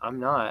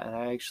 I'm not. And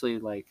I actually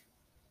like,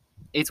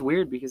 it's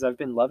weird because I've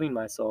been loving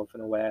myself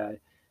in a way I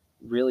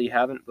really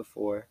haven't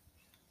before.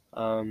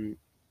 Um,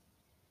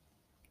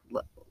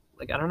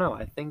 like, I don't know.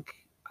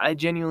 I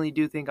genuinely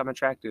do think I'm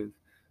attractive.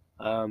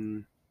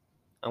 Um,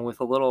 and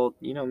with a little,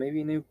 maybe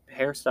a new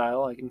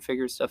hairstyle, I can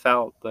figure stuff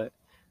out, but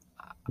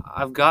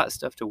I've got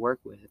stuff to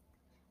work with.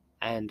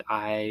 And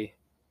I'm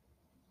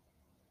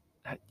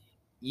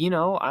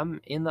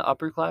in the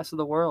upper class of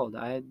the world.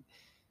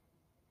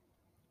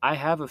 I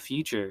have a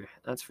future,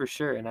 that's for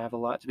sure, and I have a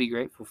lot to be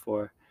grateful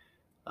for.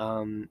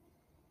 Um,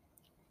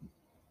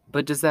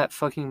 but does that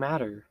fucking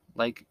matter?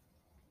 Like,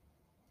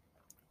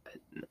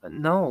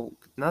 no,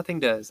 nothing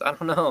does. I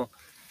don't know.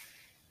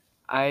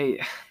 I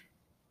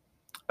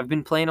I've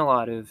been playing a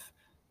lot of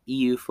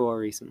EU4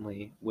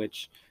 recently,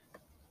 which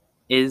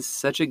is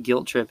such a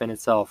guilt trip in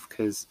itself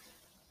because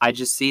I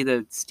just see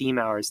the Steam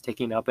hours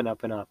ticking up and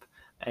up and up,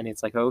 and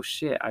it's like, oh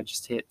shit, I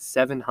just hit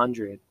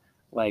 700,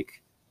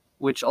 like,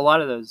 which a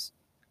lot of those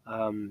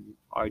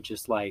are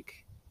just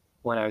like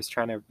when I was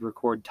trying to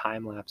record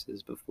time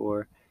lapses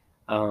before.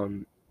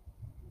 Um,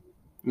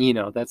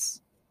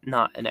 that's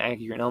not an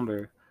accurate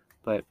number,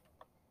 but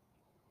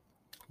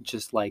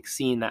just like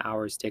seeing the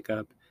hours tick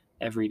up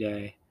every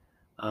day.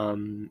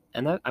 And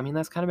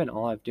that's kind of been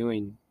all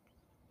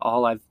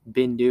I've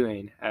been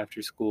doing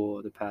after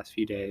school the past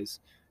few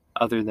days,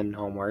 other than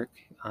homework,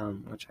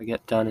 which I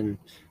get done in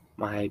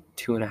my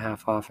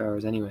 2.5 off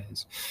hours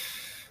anyways.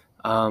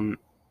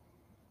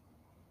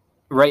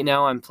 Right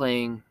now I'm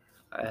playing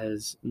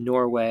as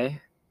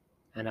Norway,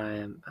 and I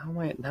am, how am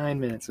I at 9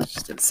 minutes? It's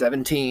just at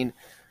 17.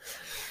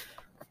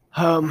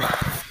 And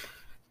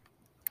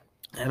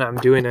I'm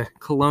doing a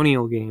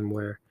colonial game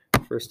where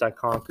first I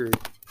conquered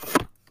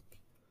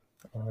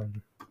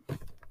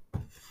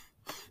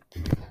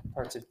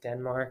parts of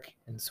Denmark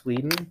and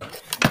Sweden,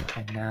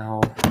 and now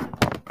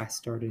I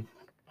started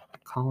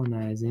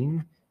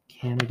colonizing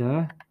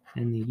Canada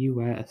and the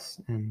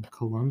U.S. and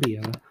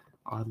Colombia,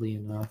 oddly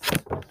enough,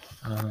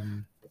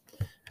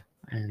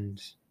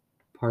 and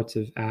parts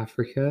of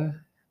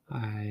Africa.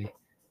 I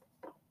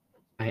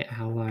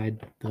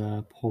allied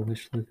the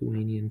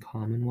Polish-Lithuanian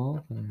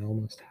Commonwealth, and I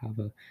almost have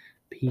a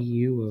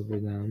PU over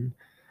them,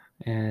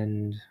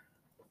 and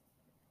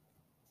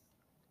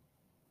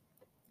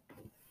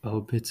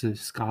bits of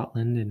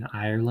Scotland and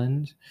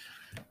Ireland.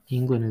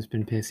 England has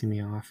been pissing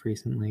me off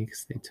recently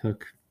because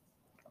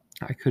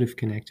I could have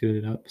connected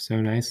it up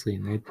so nicely,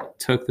 and they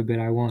took the bit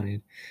I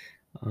wanted.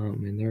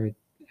 And they're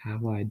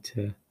allied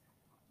to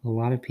a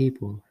lot of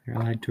people. They're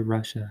allied to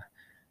Russia.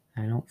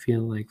 I don't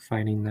feel like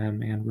fighting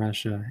them and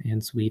Russia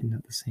and Sweden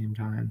at the same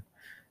time.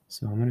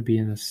 So I'm going to be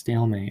in a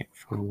stalemate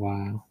for a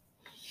while.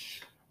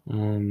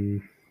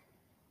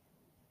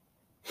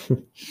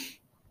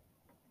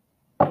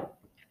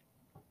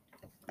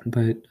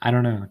 But I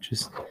don't know.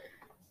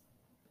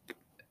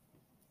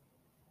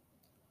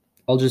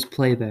 I'll just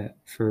play that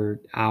for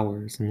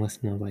hours and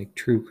listen to like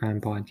true crime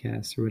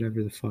podcasts or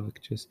whatever the fuck,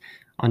 just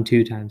on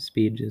 2x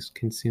speed, just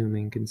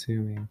consuming,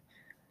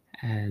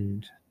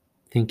 and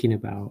thinking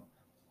about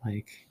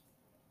like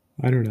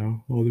I don't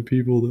know, all the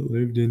people that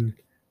lived in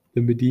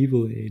the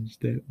medieval age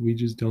that we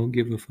just don't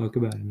give a fuck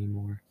about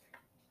anymore.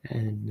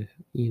 And,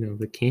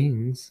 the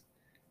kings,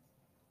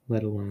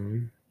 let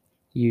alone,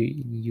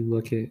 you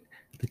look at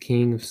the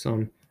king of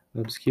some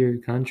obscure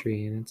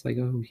country and it's like,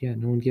 oh yeah,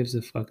 no one gives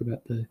a fuck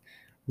about the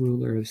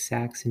ruler of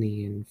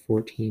Saxony in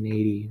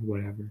 1480,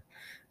 whatever.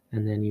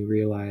 And then you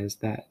realize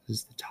that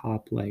is the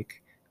top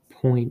like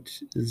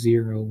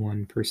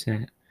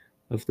 0.01%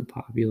 of the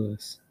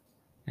populace,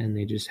 and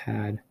they just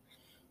had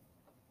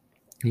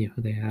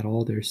they had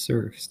all their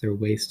serfs, their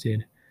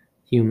wasted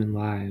human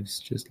lives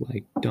just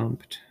like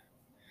dumped.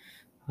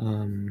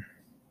 um,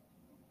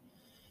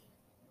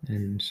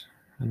 and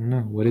I don't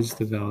know, what is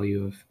the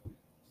value of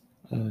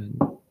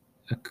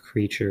a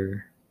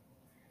creature,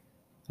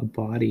 a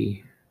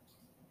body?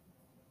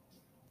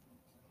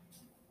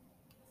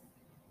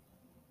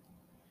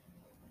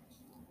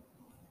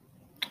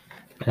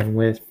 And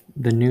with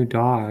the new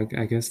dog,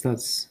 I guess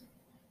that's,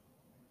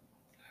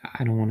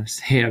 I don't want to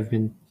say I've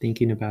been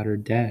thinking about her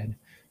dead,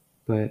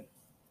 but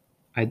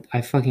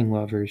I fucking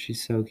love her.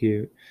 She's so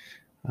cute.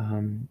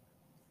 Um,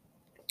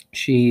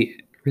 she,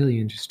 really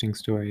interesting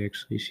story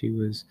actually. She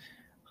was,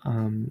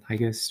 I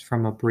guess,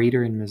 from a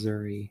breeder in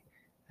Missouri,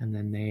 and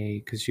then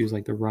because she was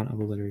like the runt of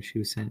a litter, she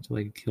was sent to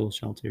like a kill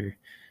shelter.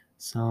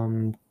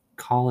 Some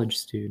college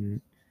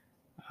student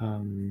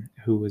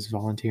who was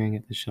volunteering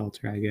at the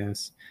shelter, I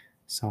guess,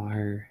 saw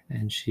her,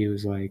 and she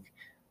was like,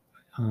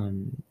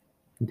 um,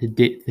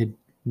 the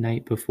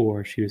night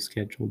before she was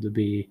scheduled to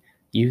be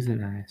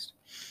euthanized,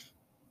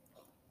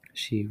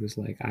 she was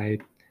like, I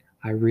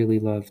really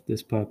loved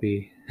this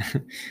puppy,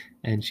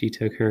 and she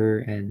took her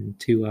and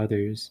two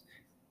others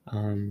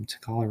to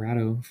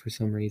Colorado for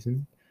some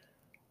reason.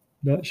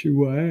 Not sure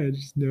why. I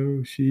just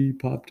know she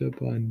popped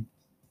up on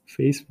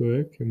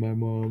Facebook, and my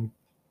mom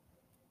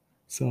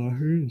saw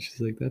her, and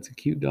she's like, "That's a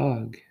cute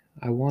dog.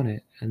 I want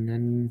it." And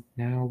then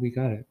now we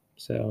got it.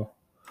 So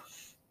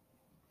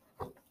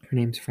her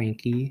name's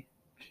Frankie.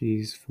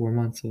 She's 4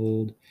 months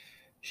old.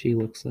 She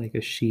looks like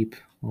a sheep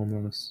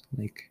almost,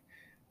 like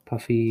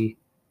puffy,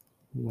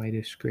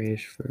 whitish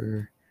grayish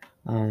fur,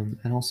 and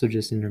also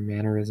just in her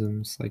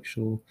mannerisms, like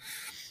she'll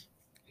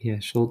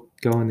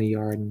go in the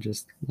yard and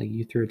just like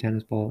you throw a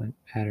tennis ball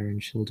at her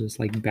and she'll just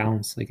like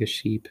bounce like a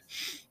sheep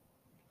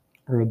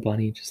or a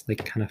bunny, just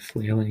like kind of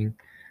flailing.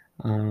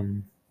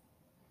 um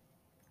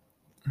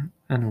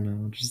I don't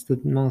know, just the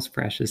most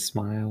precious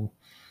smile.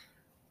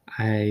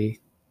 I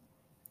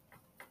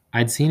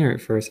I'd seen her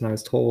at first and I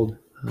was told,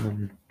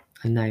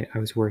 a night I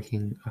was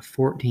working a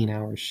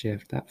 14-hour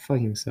shift. That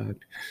fucking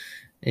sucked.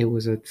 It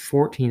was a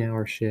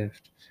 14-hour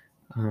shift,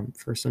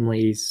 for some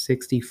lady's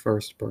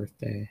 61st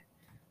birthday.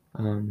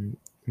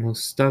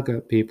 Most stuck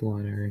up people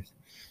on earth.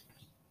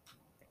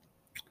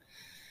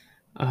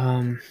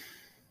 Um,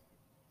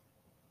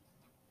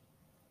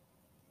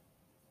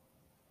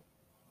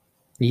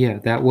 yeah,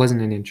 that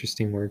wasn't an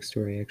interesting work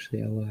story,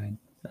 actually. I lied.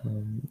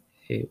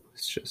 It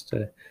was just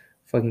a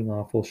fucking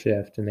awful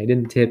shift, and they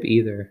didn't tip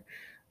either.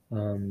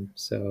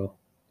 So,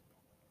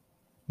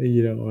 I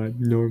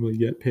normally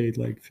get paid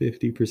like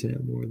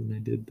 50% more than I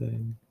did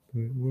then,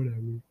 but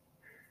whatever.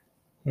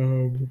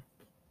 Um,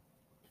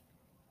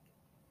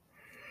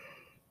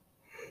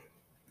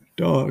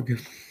 Dog.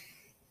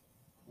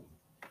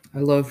 I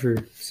love her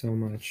so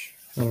much.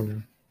 I don't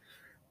know.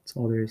 That's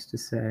all there is to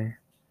say.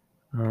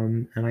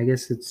 And I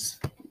guess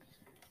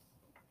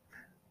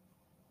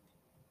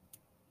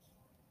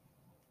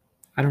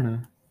I don't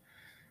know.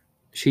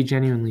 She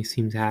genuinely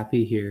seems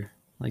happy here.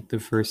 Like the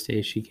first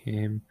day she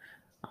came,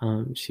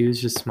 she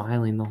was just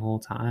smiling the whole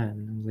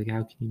time. I was like,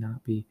 how can you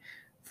not be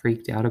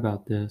freaked out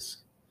about this?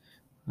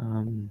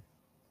 Um,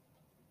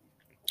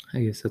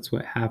 I guess that's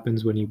what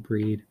happens when you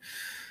breed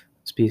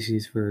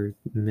species for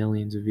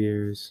millions of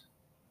years.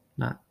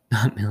 Not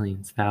not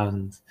millions,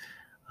 thousands.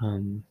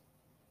 Um,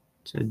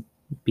 to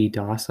be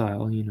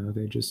docile,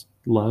 they just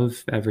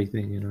love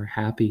everything and are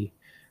happy,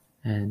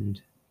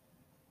 and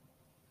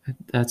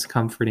that's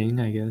comforting,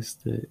 I guess.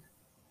 That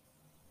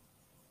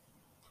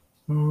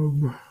I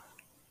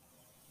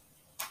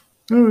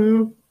don't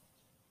know.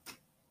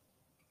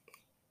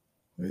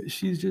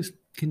 She's just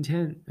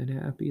content and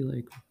happy,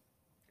 like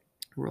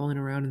rolling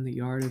around in the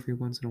yard every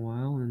once in a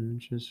while and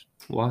just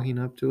walking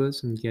up to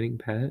us and getting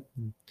pet.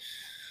 And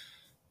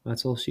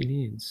that's all she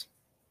needs.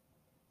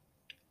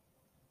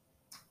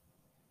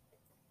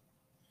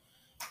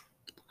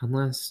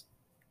 Unless,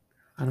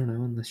 I don't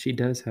know, unless she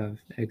does have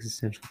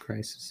existential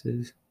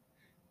crises.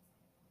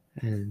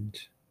 And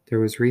there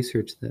was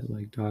research that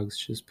like dogs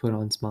just put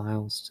on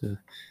smiles to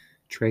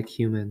trick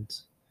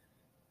humans,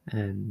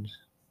 and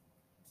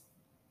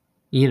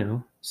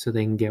so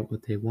they can get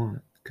what they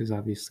want, because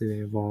obviously they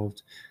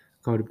evolved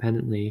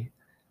codependently.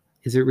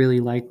 Is it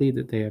really likely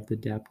that they have the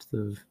depth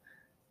of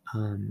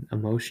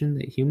emotion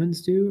that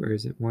humans do, or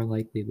is it more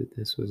likely that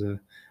this was a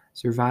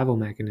survival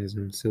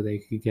mechanism so they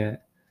could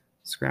get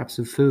scraps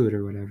of food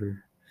or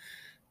whatever?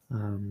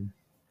 Um,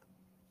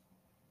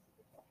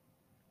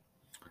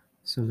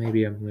 so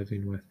maybe I'm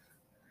living with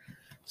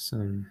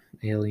some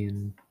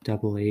alien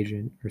double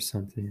agent or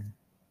something.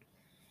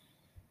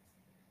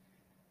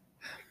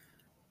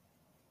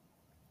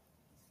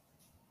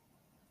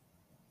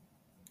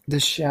 The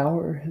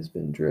shower has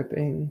been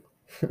dripping.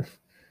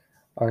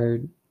 Our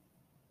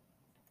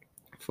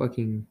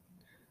fucking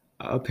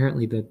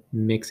apparently the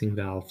mixing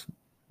valve,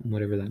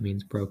 whatever that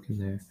means, broke in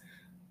there,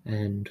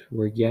 and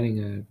we're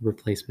getting a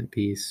replacement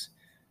piece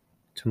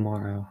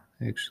tomorrow.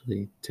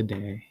 Actually,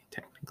 today,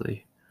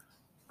 technically.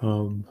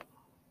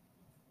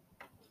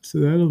 So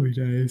that'll be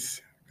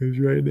nice because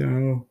right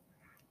now,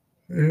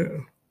 yeah,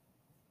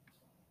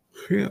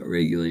 can't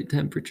regulate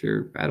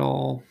temperature at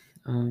all.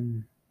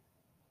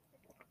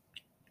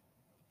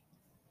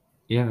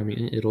 Yeah, I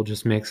mean it'll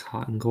just mix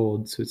hot and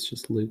cold, so it's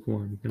just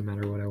lukewarm no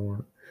matter what I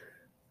want.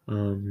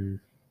 And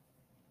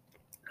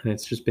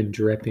it's just been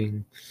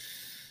dripping.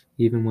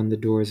 Even when the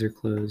doors are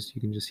closed, you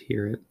can just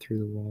hear it through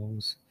the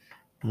walls.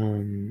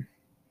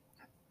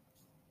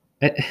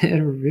 At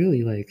a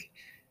really like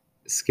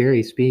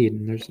scary speed,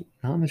 and there's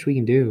not much we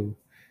can do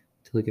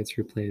till it gets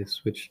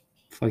replaced, which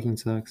fucking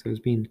sucks. I was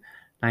being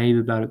naive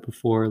about it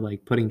before,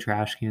 like putting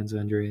trash cans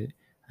under it,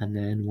 and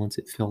then once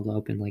it filled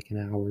up in like an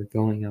hour,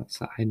 going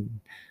outside and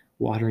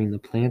watering the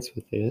plants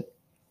with it.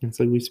 And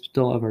so we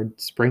still have our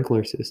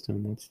sprinkler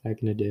system. What's that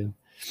gonna do?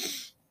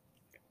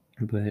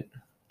 But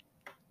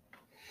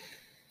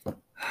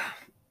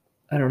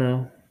I don't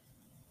know.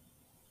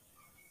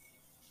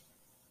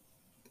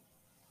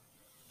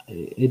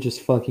 It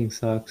just fucking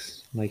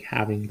sucks, like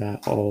having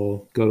that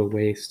all go to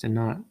waste and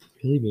not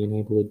really being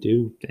able to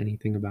do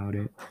anything about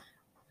it.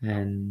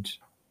 And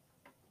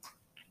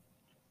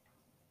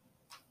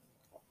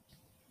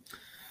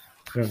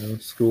I don't know,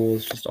 school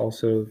is just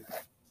also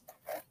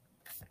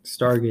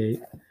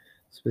Stargate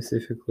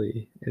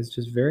specifically is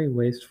just very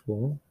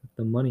wasteful with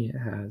the money it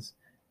has.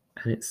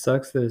 And it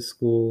sucks that a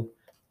school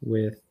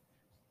with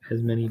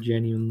as many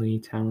genuinely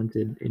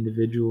talented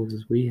individuals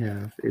as we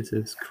have is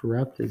as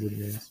corrupt as it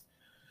is.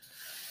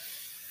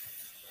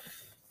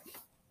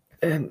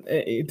 And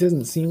it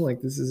doesn't seem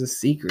like this is a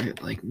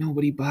secret. Like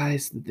nobody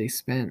buys that they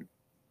spent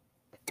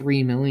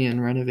 $3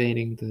 million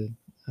renovating the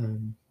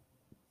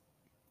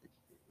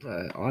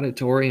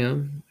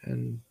auditorium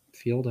and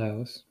field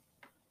house.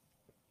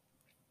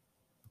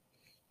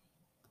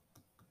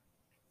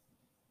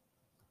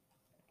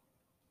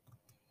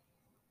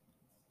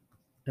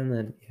 And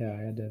then, yeah,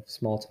 I had to have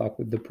small talk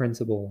with the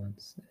principal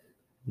once.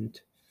 And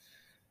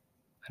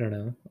I don't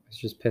know, I was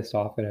just pissed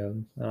off at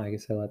him. And I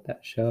guess I let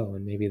that show.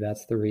 And maybe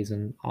that's the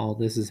reason all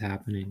this is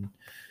happening.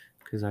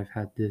 Because I've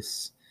had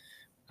this,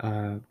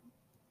 I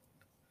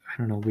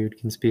don't know, weird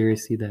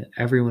conspiracy that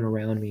everyone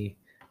around me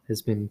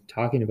has been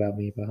talking about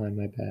me behind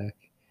my back.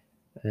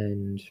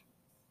 And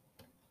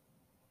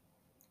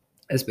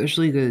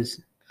especially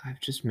because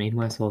I've just made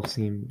myself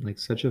seem like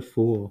such a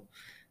fool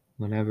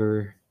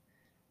whenever,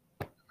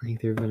 like,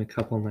 there have been a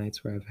couple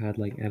nights where I've had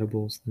like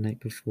edibles the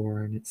night before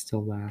and it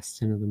still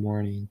lasts into the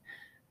morning.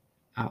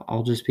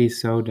 I'll just be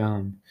so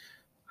dumb.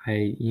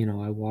 I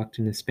walked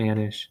into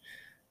Spanish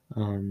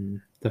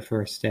the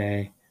first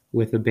day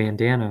with a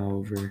bandana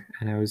over,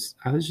 and I was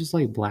just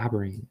like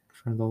blabbering in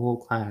front of the whole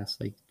class,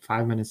 like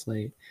 5 minutes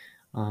late.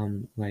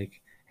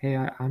 Like, hey,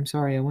 I'm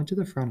sorry, I went to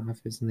the front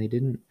office and they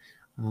didn't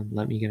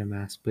let me get a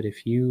mask, but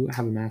if you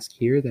have a mask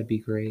here, that'd be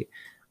great.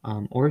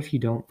 Or if you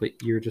don't, but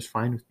you're just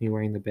fine with me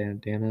wearing the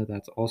bandana,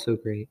 that's also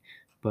great.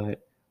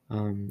 But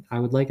I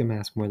would like a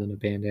mask more than a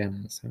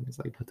bandana. So I was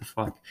like, what the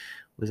fuck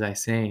was I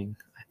saying?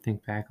 I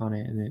think back on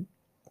it, and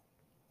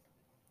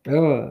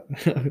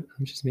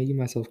I'm just making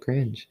myself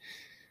cringe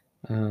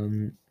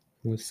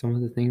with some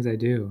of the things I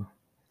do.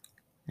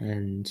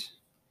 And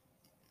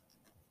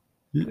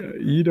yeah,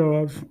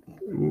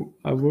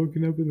 I've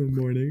woken up in the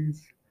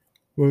mornings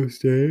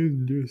most days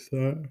and just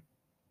thought,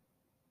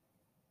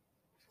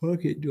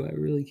 fuck it, do I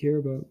really care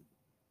about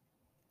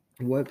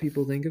what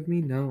people think of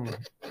me? No.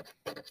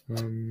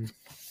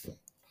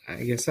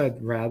 I guess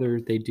I'd rather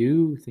they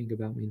do think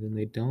about me than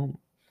they don't,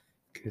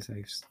 because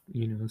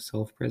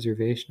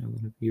self-preservation. I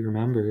want to be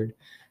remembered,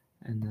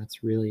 and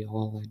that's really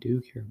all I do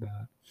care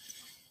about.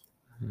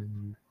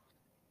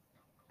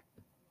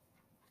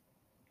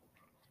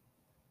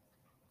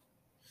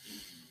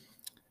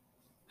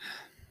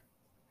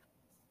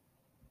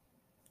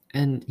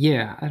 And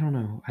yeah, I don't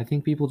know. I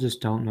think people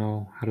just don't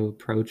know how to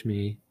approach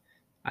me.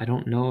 I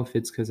don't know if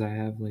it's because I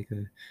have like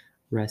a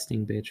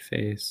resting bitch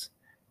face.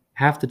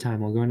 Half the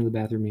time I'll go into the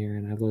bathroom mirror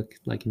and I look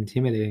like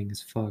intimidating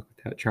as fuck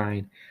without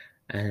trying,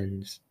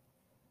 and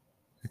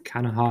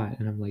kind of hot.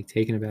 And I'm like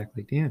taken aback,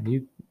 like, damn,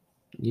 you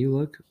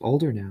look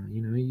older now.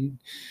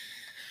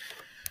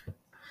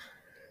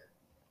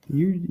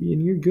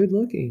 You're good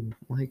looking.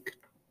 Like,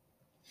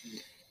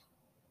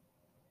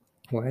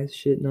 why is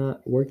shit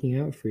not working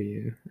out for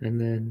you?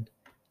 And then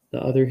the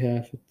other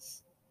half,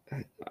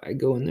 I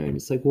go in there and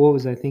it's like, what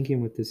was I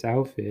thinking with this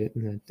outfit?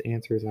 And the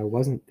answer is I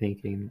wasn't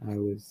thinking. I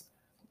was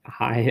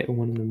high at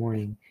 1 in the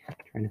morning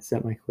trying to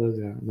set my clothes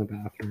out in the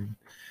bathroom.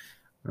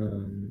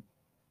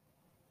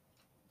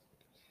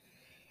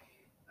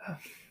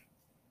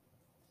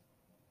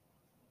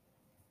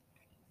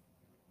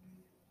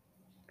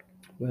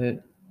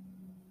 But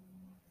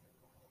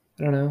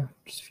I don't know.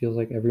 It just feels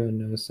like everyone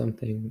knows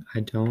something I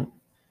don't.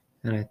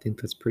 And I think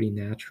that's pretty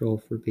natural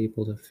for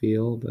people to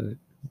feel, but it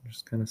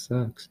just kind of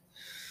sucks.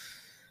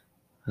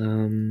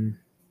 And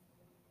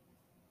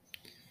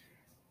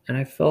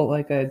I felt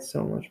like I had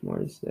so much more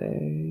to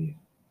say.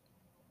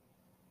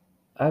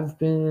 I've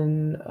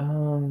been,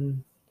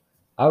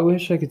 I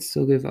wish I could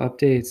still give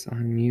updates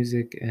on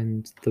music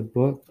and the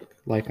book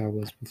like I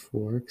was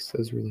before, because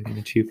those were like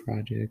my two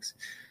projects.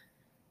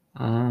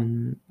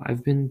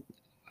 I've been,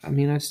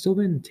 I've still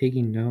been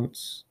taking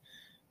notes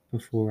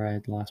before I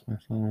had lost my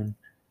phone,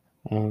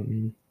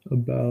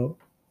 about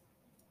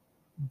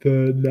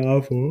the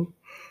novel.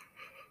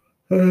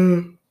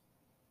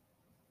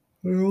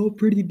 They're all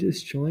pretty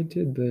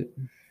disjointed, but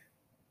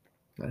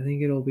I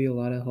think it'll be a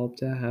lot of help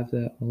to have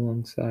that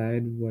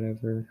alongside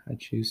whatever I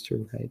choose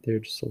to write. There are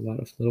just a lot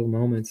of little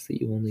moments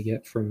that you only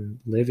get from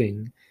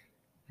living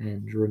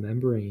and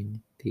remembering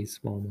these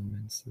small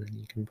moments, and then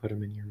you can put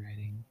them in your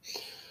writing.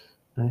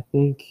 I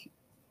think,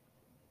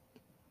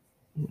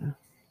 yeah,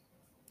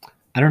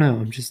 I don't know,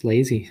 I'm just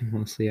lazy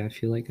mostly. I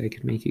feel like I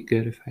could make it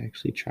good if I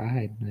actually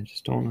tried, and I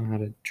just don't know how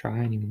to try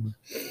anymore.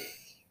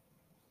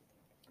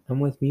 I'm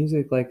with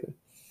music, like,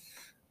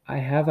 I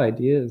have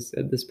ideas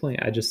at this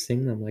point. I just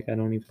sing them. Like, I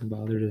don't even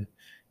bother to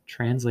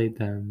translate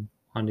them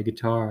onto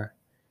guitar.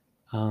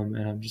 And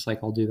I'm just like,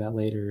 I'll do that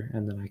later,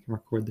 and then I can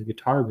record the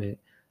guitar bit,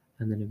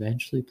 and then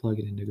eventually plug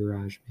it into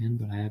GarageBand.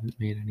 But I haven't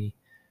made any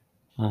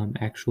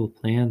actual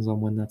plans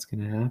on when that's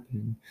going to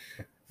happen.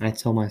 I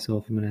tell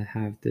myself I'm going to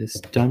have this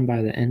done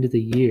by the end of the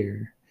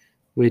year,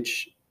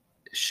 which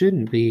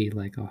shouldn't be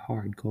like a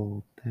hard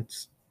goal.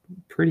 That's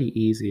pretty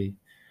easy.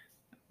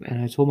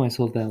 And I told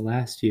myself that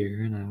last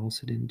year, and I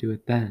also didn't do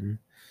it then.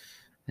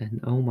 And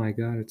oh my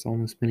God, it's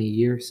almost been a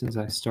year since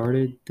I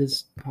started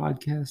this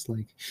podcast.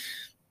 Like,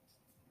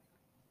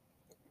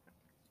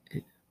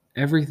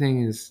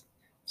 everything is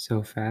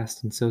so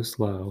fast and so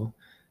slow,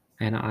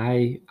 and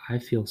I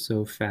feel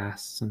so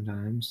fast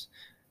sometimes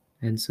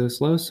and so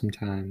slow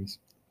sometimes.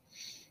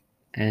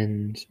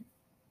 And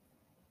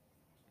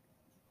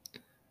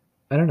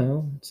I don't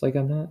know, it's like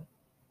I'm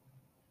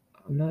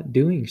not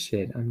doing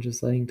shit. I'm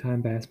just letting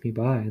time pass me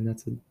by, and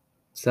that's a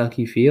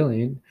sucky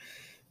feeling,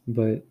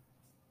 but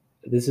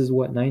this is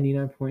what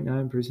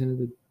 99.9% of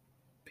the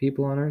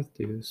people on earth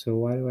do, so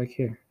why do I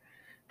care?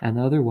 And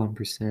the other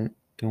 1%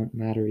 don't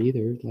matter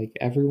either. Like,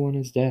 everyone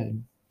is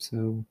dead.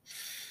 So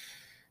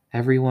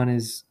everyone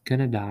is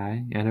gonna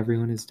die, and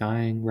everyone is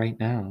dying right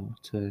now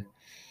to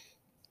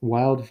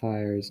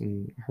wildfires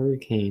and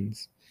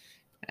hurricanes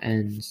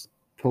and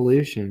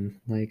pollution.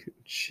 Like,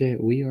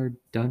 shit, we are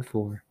done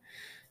for.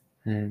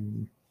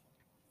 And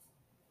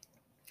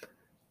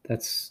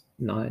that's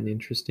not an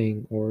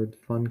interesting or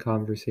fun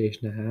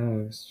conversation to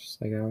have. It's just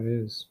like how it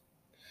is.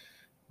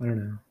 I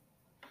don't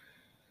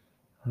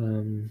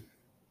know.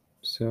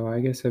 So I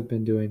guess I've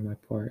been doing my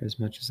part as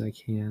much as I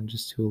can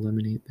just to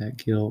eliminate that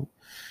guilt.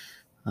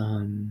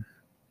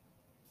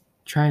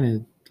 Trying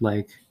to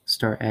like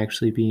start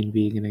actually being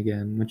vegan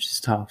again, which is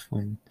tough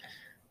when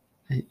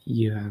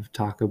you have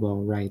Taco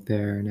Bell right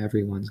there and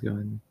everyone's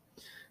going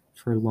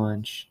for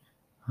lunch.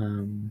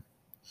 Um,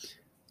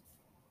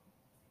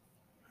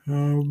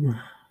 um,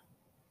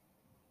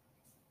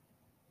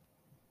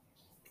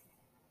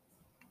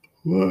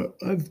 what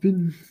I've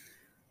been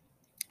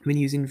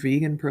using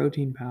vegan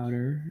protein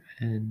powder,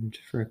 and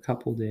for a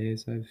couple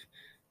days I've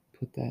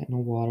put that in a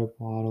water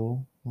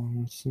bottle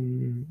along with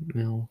some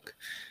milk,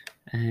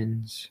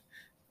 and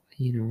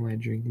I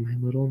drink my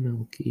little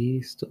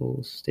milky.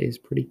 Still stays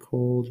pretty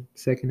cold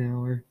second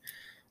hour.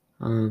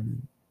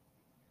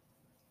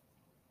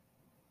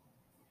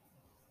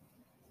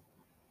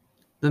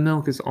 The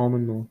milk is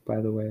almond milk, by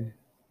the way.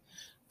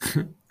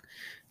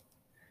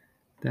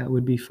 That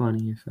would be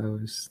funny if I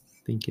was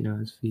thinking I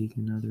was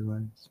vegan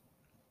otherwise.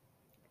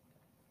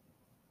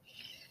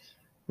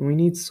 And we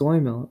need soy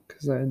milk,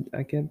 because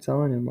I kept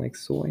telling him, like,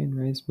 soy and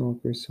rice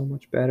milk are so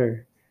much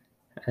better.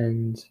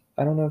 And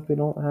I don't know if they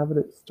don't have it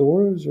at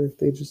stores or if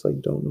they just, like,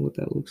 don't know what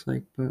that looks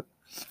like, but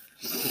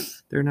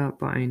they're not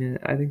buying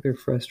it. I think they're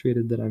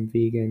frustrated that I'm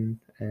vegan,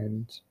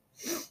 and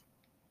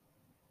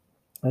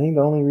I think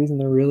the only reason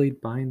they're really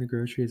buying the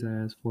groceries I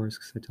asked for is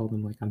because I told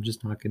them, like, I'm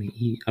just not going to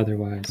eat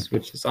otherwise,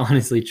 which is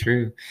honestly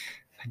true.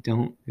 I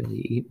don't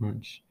really eat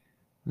much.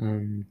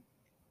 And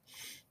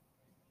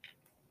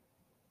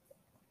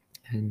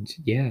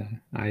yeah,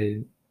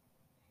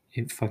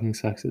 it fucking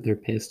sucks that they're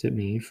pissed at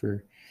me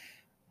for,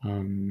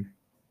 um,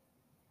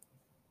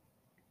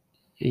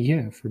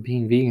 yeah, for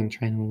being vegan,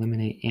 trying to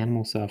eliminate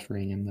animal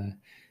suffering and the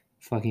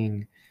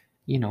fucking,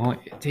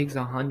 it takes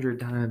 100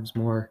 times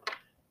more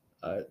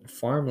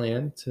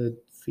farmland to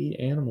feed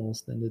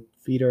animals than to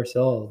feed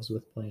ourselves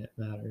with plant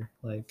matter.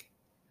 Like,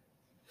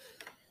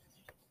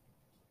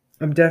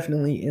 I'm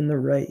definitely in the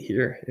right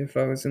here if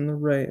I was in the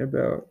right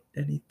about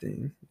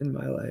anything in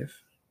my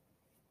life.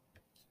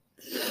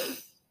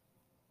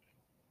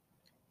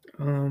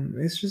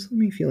 It's just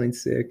me feeling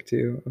sick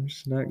too. I'm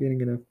just not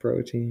getting enough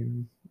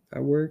protein. I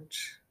worked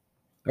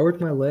I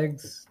worked my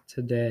legs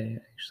today,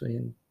 actually,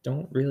 and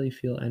don't really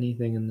feel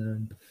anything in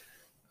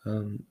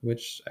them,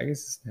 which I guess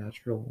is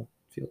natural. I'll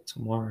feel it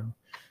tomorrow.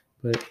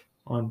 But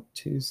on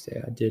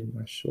Tuesday, I did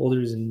my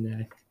shoulders and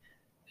neck,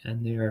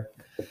 and they're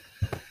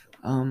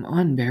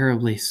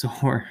unbearably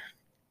sore.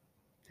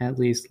 At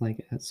least,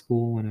 like at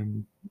school,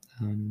 when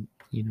I'm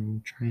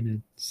trying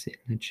to sit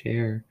in a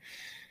chair.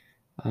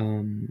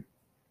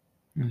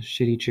 Those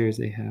shitty chairs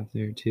they have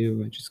there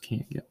too. I just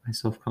can't get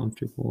myself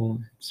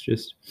comfortable. It's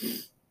just,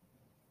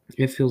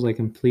 it feels like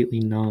completely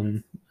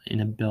numb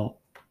in a belt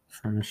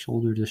from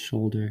shoulder to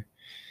shoulder.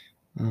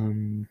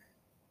 Um,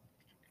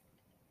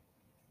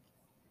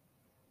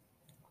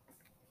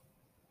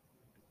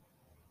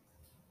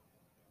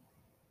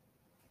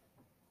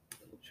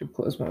 should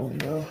close my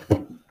window.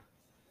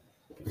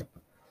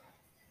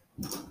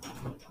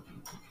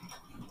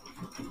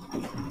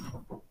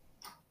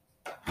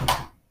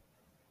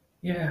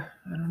 Yeah,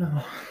 I don't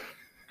know.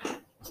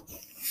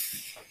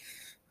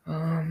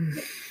 I'm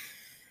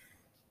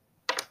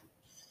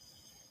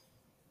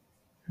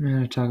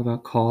gonna talk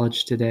about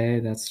college today.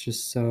 That's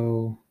just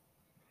so.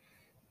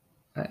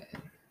 I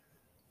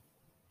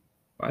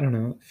don't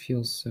know. It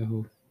feels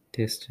so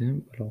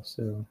distant, but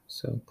also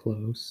so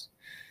close.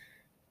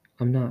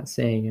 I'm not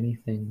saying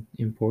anything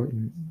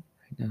important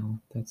right now.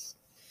 That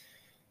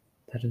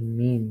doesn't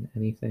mean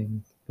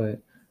anything, but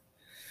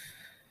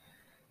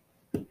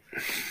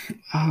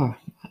ah,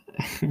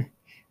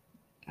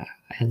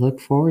 I look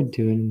forward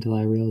to it until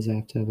I realize I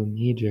have to have a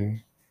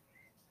major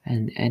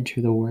and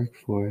enter the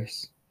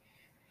workforce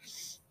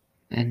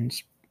and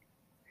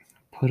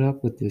put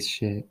up with this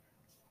shit.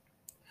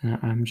 And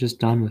I'm just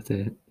done with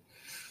it.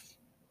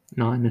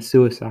 Not in a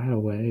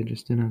suicidal way,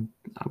 just in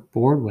a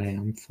bored way.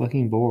 I'm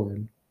fucking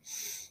bored.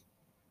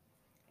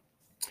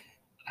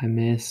 I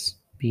miss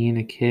being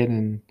a kid,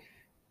 and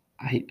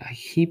I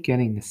keep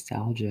getting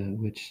nostalgia,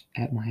 which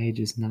at my age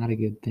is not a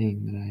good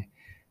thing. That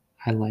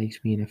I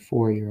liked being a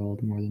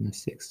 4-year-old more than a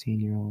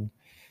 16-year-old.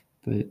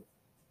 But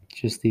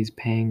just these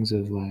pangs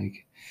of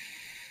like,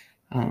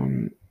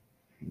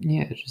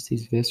 yeah, just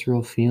these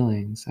visceral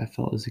feelings I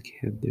felt as a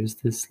kid. There's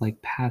this like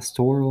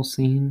pastoral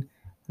scene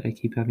that I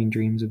keep having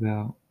dreams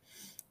about.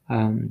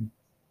 Um,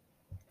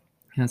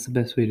 that's the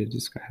best way to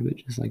describe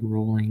it. Just like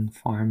rolling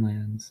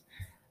farmlands,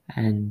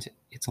 and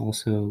it's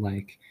also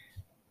like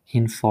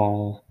in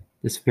fall,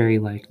 this very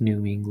like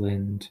New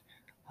England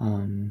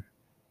um,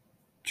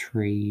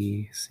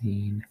 tree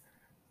scene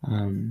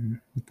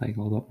with like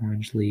all the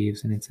orange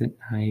leaves, and it's at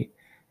night,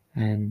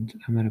 and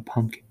I'm at a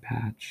pumpkin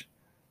patch,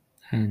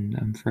 and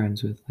I'm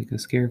friends with like a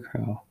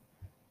scarecrow,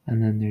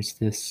 and then there's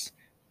this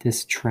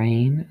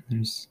train.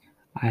 There's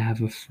I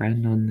have a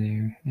friend on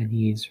there, and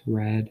he's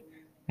red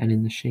and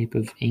in the shape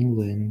of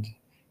England.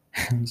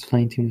 I was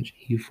playing too much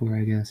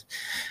E4, I guess.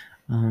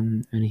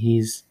 And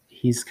he's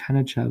kind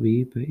of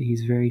chubby, but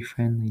he's very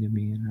friendly to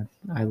me, and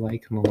I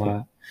like him a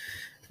lot.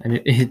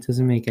 And it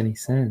doesn't make any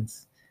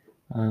sense.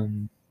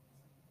 Um,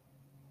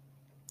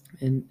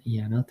 and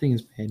yeah, nothing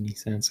has made any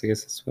sense. I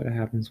guess that's what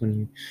happens when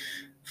you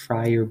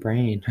fry your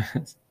brain,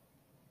 as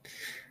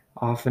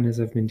often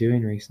as I've been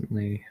doing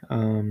recently.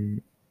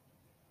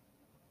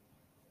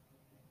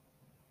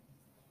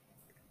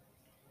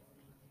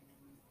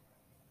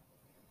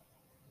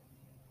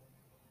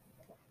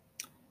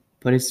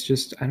 But it's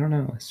just, I don't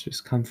know, it's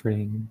just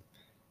comforting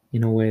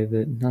in a way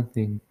that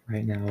nothing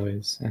right now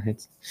is.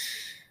 And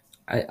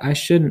I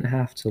shouldn't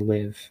have to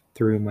live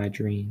through my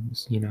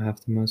dreams,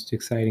 have the most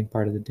exciting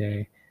part of the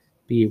day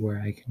be where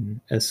I can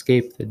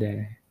escape the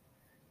day.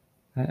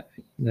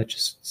 That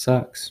just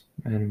sucks.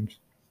 And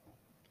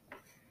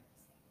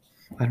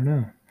I don't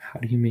know, how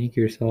do you make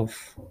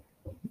yourself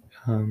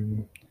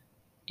um,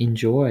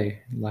 enjoy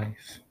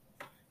life?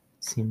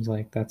 Seems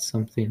like that's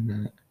something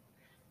that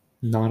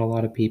not a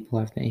lot of people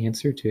have the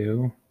answer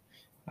to.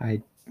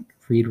 I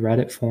read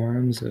Reddit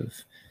forums of,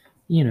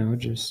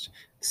 just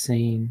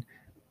saying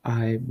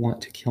I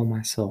want to kill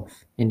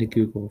myself into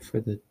Google for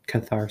the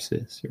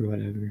catharsis or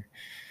whatever.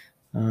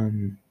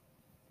 Um,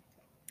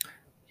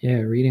 yeah,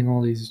 reading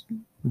all these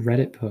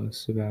Reddit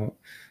posts about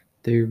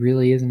there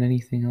really isn't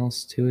anything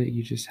else to it.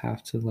 You just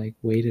have to like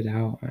wait it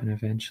out, and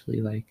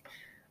eventually, like,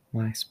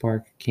 my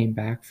spark came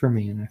back for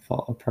me, and I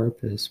felt a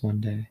purpose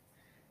one day.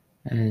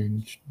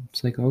 And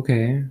it's like,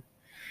 okay,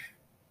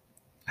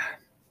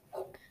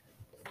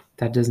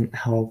 that doesn't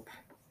help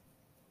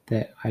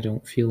that I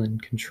don't feel in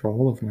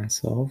control of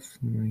myself.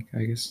 I'm like,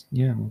 I guess,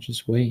 yeah, I'll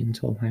just wait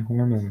until my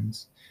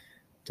hormones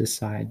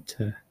decide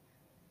to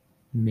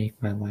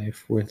make my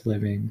life worth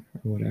living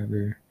or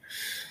whatever.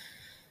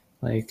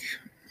 Like,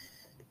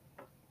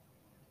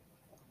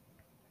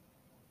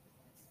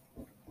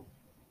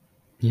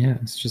 yeah,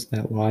 it's just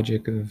that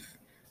logic of,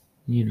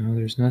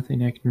 there's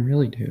nothing I can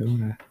really do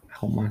to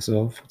help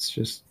myself. It's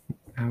just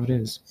how it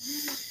is.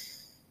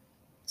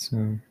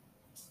 So,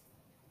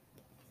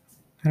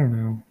 I don't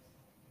know.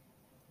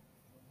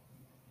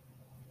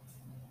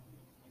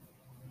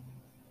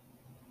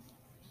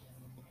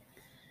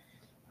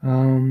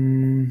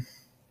 Um,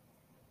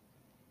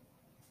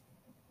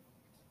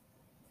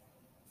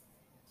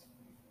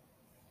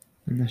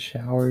 and the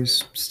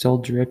shower's still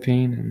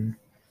dripping, and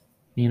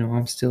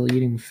I'm still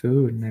eating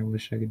food, and I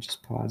wish I could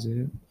just pause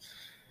it.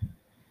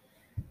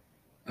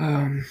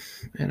 And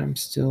I'm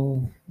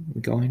still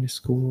going to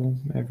school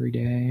every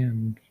day,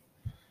 and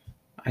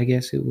I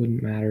guess it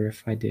wouldn't matter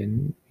if I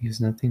didn't,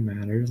 because nothing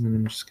matters, and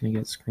I'm just gonna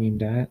get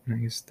screamed at, and I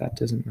guess that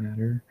doesn't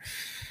matter.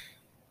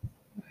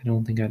 I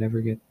don't think I'd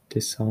ever get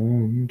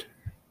disowned,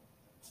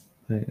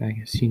 but I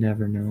guess you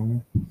never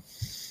know.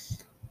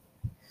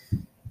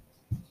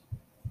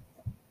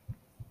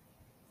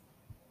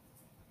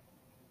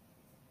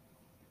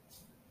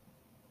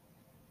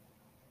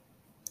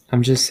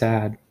 I'm just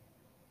sad.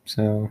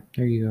 So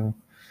there you go.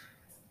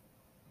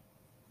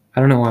 I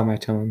don't know why my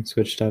tone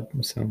switched up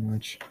so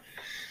much.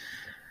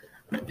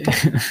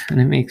 And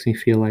it makes me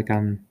feel like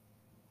I'm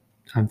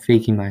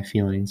faking my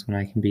feelings when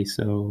I can be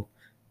so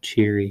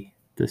cheery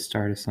at the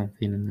start of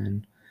something, and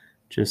then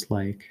just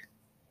like,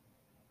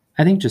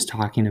 I think just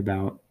talking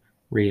about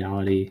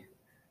reality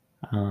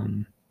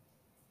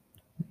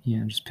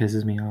just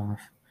pisses me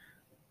off.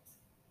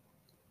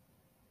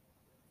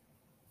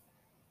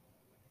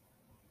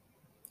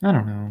 I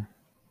don't know.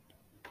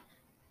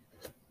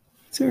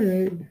 It's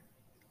alright.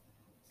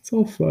 It's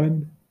all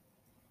fun.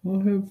 I'll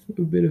have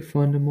a bit of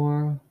fun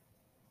tomorrow.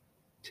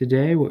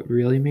 Today, what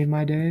really made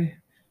my day,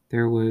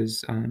 there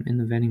was in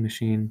the vending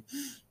machine,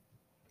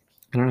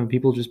 I don't know,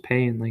 people just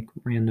paying like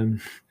random,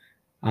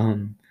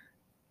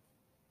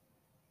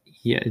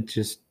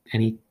 just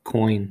any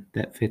coin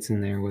that fits in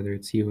there, whether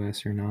it's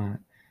US or not.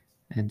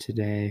 And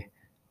today,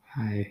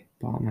 I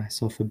bought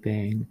myself a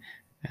bang,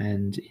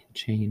 and in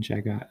change,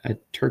 I got a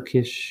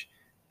Turkish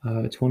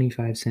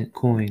 25-cent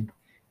coin,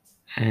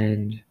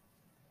 and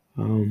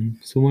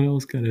someone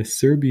else got a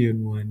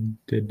Serbian one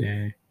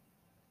today.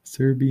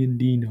 Serbian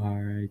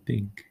dinar, I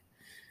think.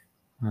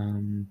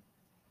 And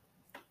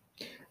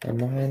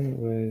mine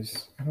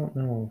was, I don't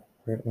know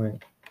where it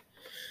went.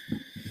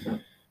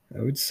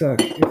 That would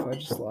suck if I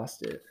just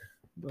lost it,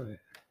 but it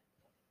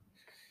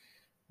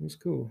was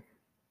cool.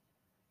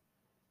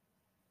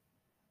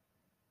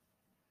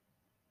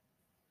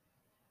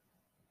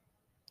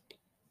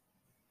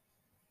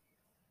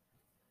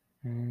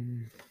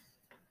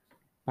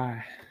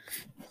 Bye.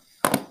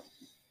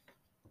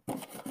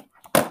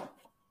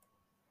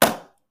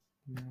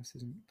 The mouse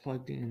isn't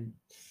plugged in.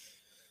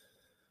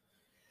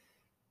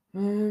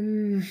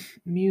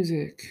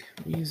 Music.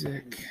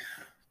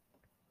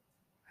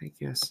 I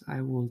guess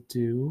I will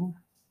do.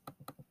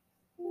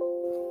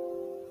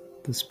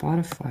 The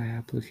Spotify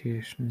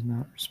application is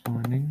not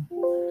responding.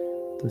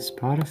 The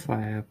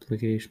Spotify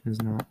application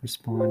is not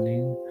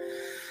responding.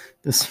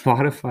 The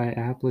Spotify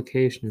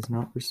application is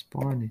not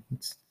responding.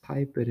 Let's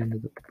type it into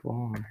the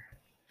bar.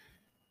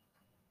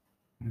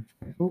 If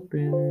I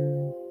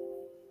open,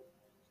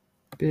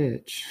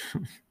 bitch,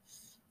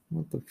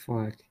 what the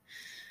fuck?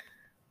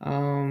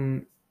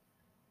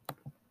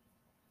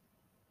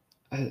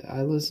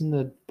 I listen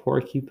to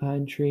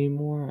Porcupine Tree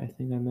more. I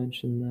think I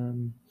mentioned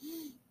them.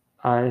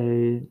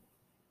 I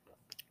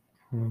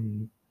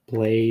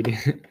Blade,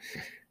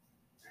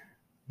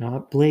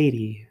 not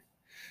Blady,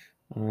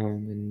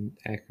 and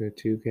Echo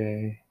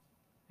 2K,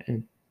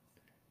 and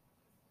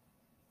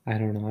I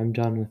don't know. I'm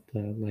done with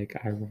the like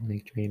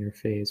ironic trainer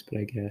phase, but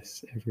I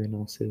guess everyone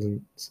else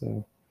isn't.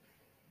 So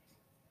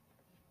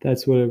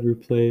that's whatever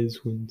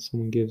plays when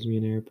someone gives me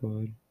an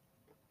AirPod.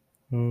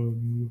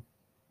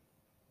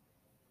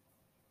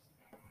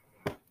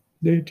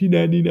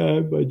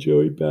 1999 by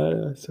Joey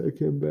Badass. I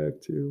came back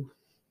to.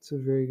 It's a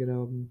very good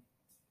album.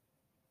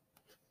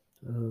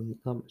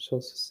 Not much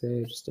else to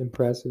say. Just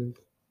impressive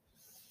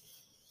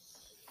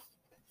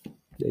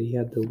that he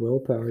had the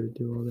willpower to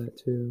do all that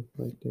too.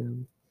 Like,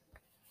 damn.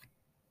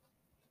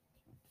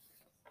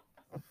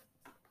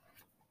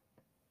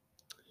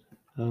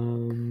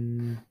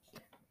 And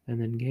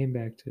then came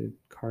back to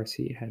Car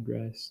Seat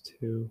Headrest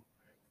to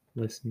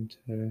listen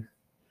to.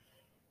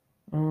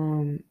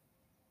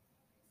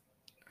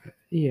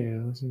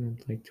 Listen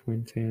to like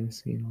Twin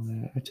Fantasy and all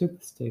that. I took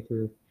the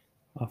sticker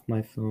off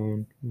my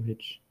phone,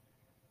 which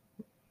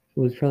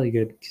was probably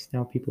good because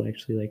now people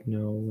actually like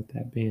know what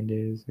that band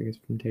is. I guess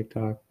from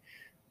TikTok.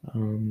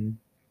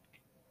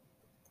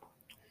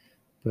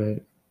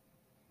 But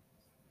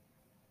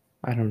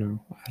I don't know.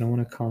 I don't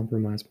want to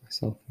compromise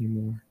myself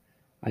anymore.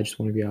 I just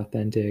want to be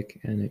authentic,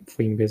 and it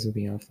freaking pisses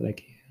me off that I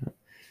can't.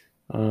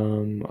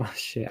 Oh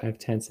shit! I have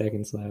 10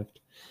 seconds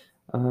left.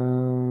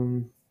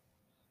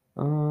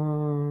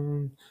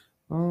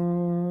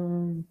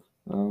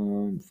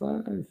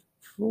 5,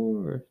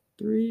 4,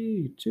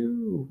 3,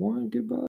 2, 1. Goodbye.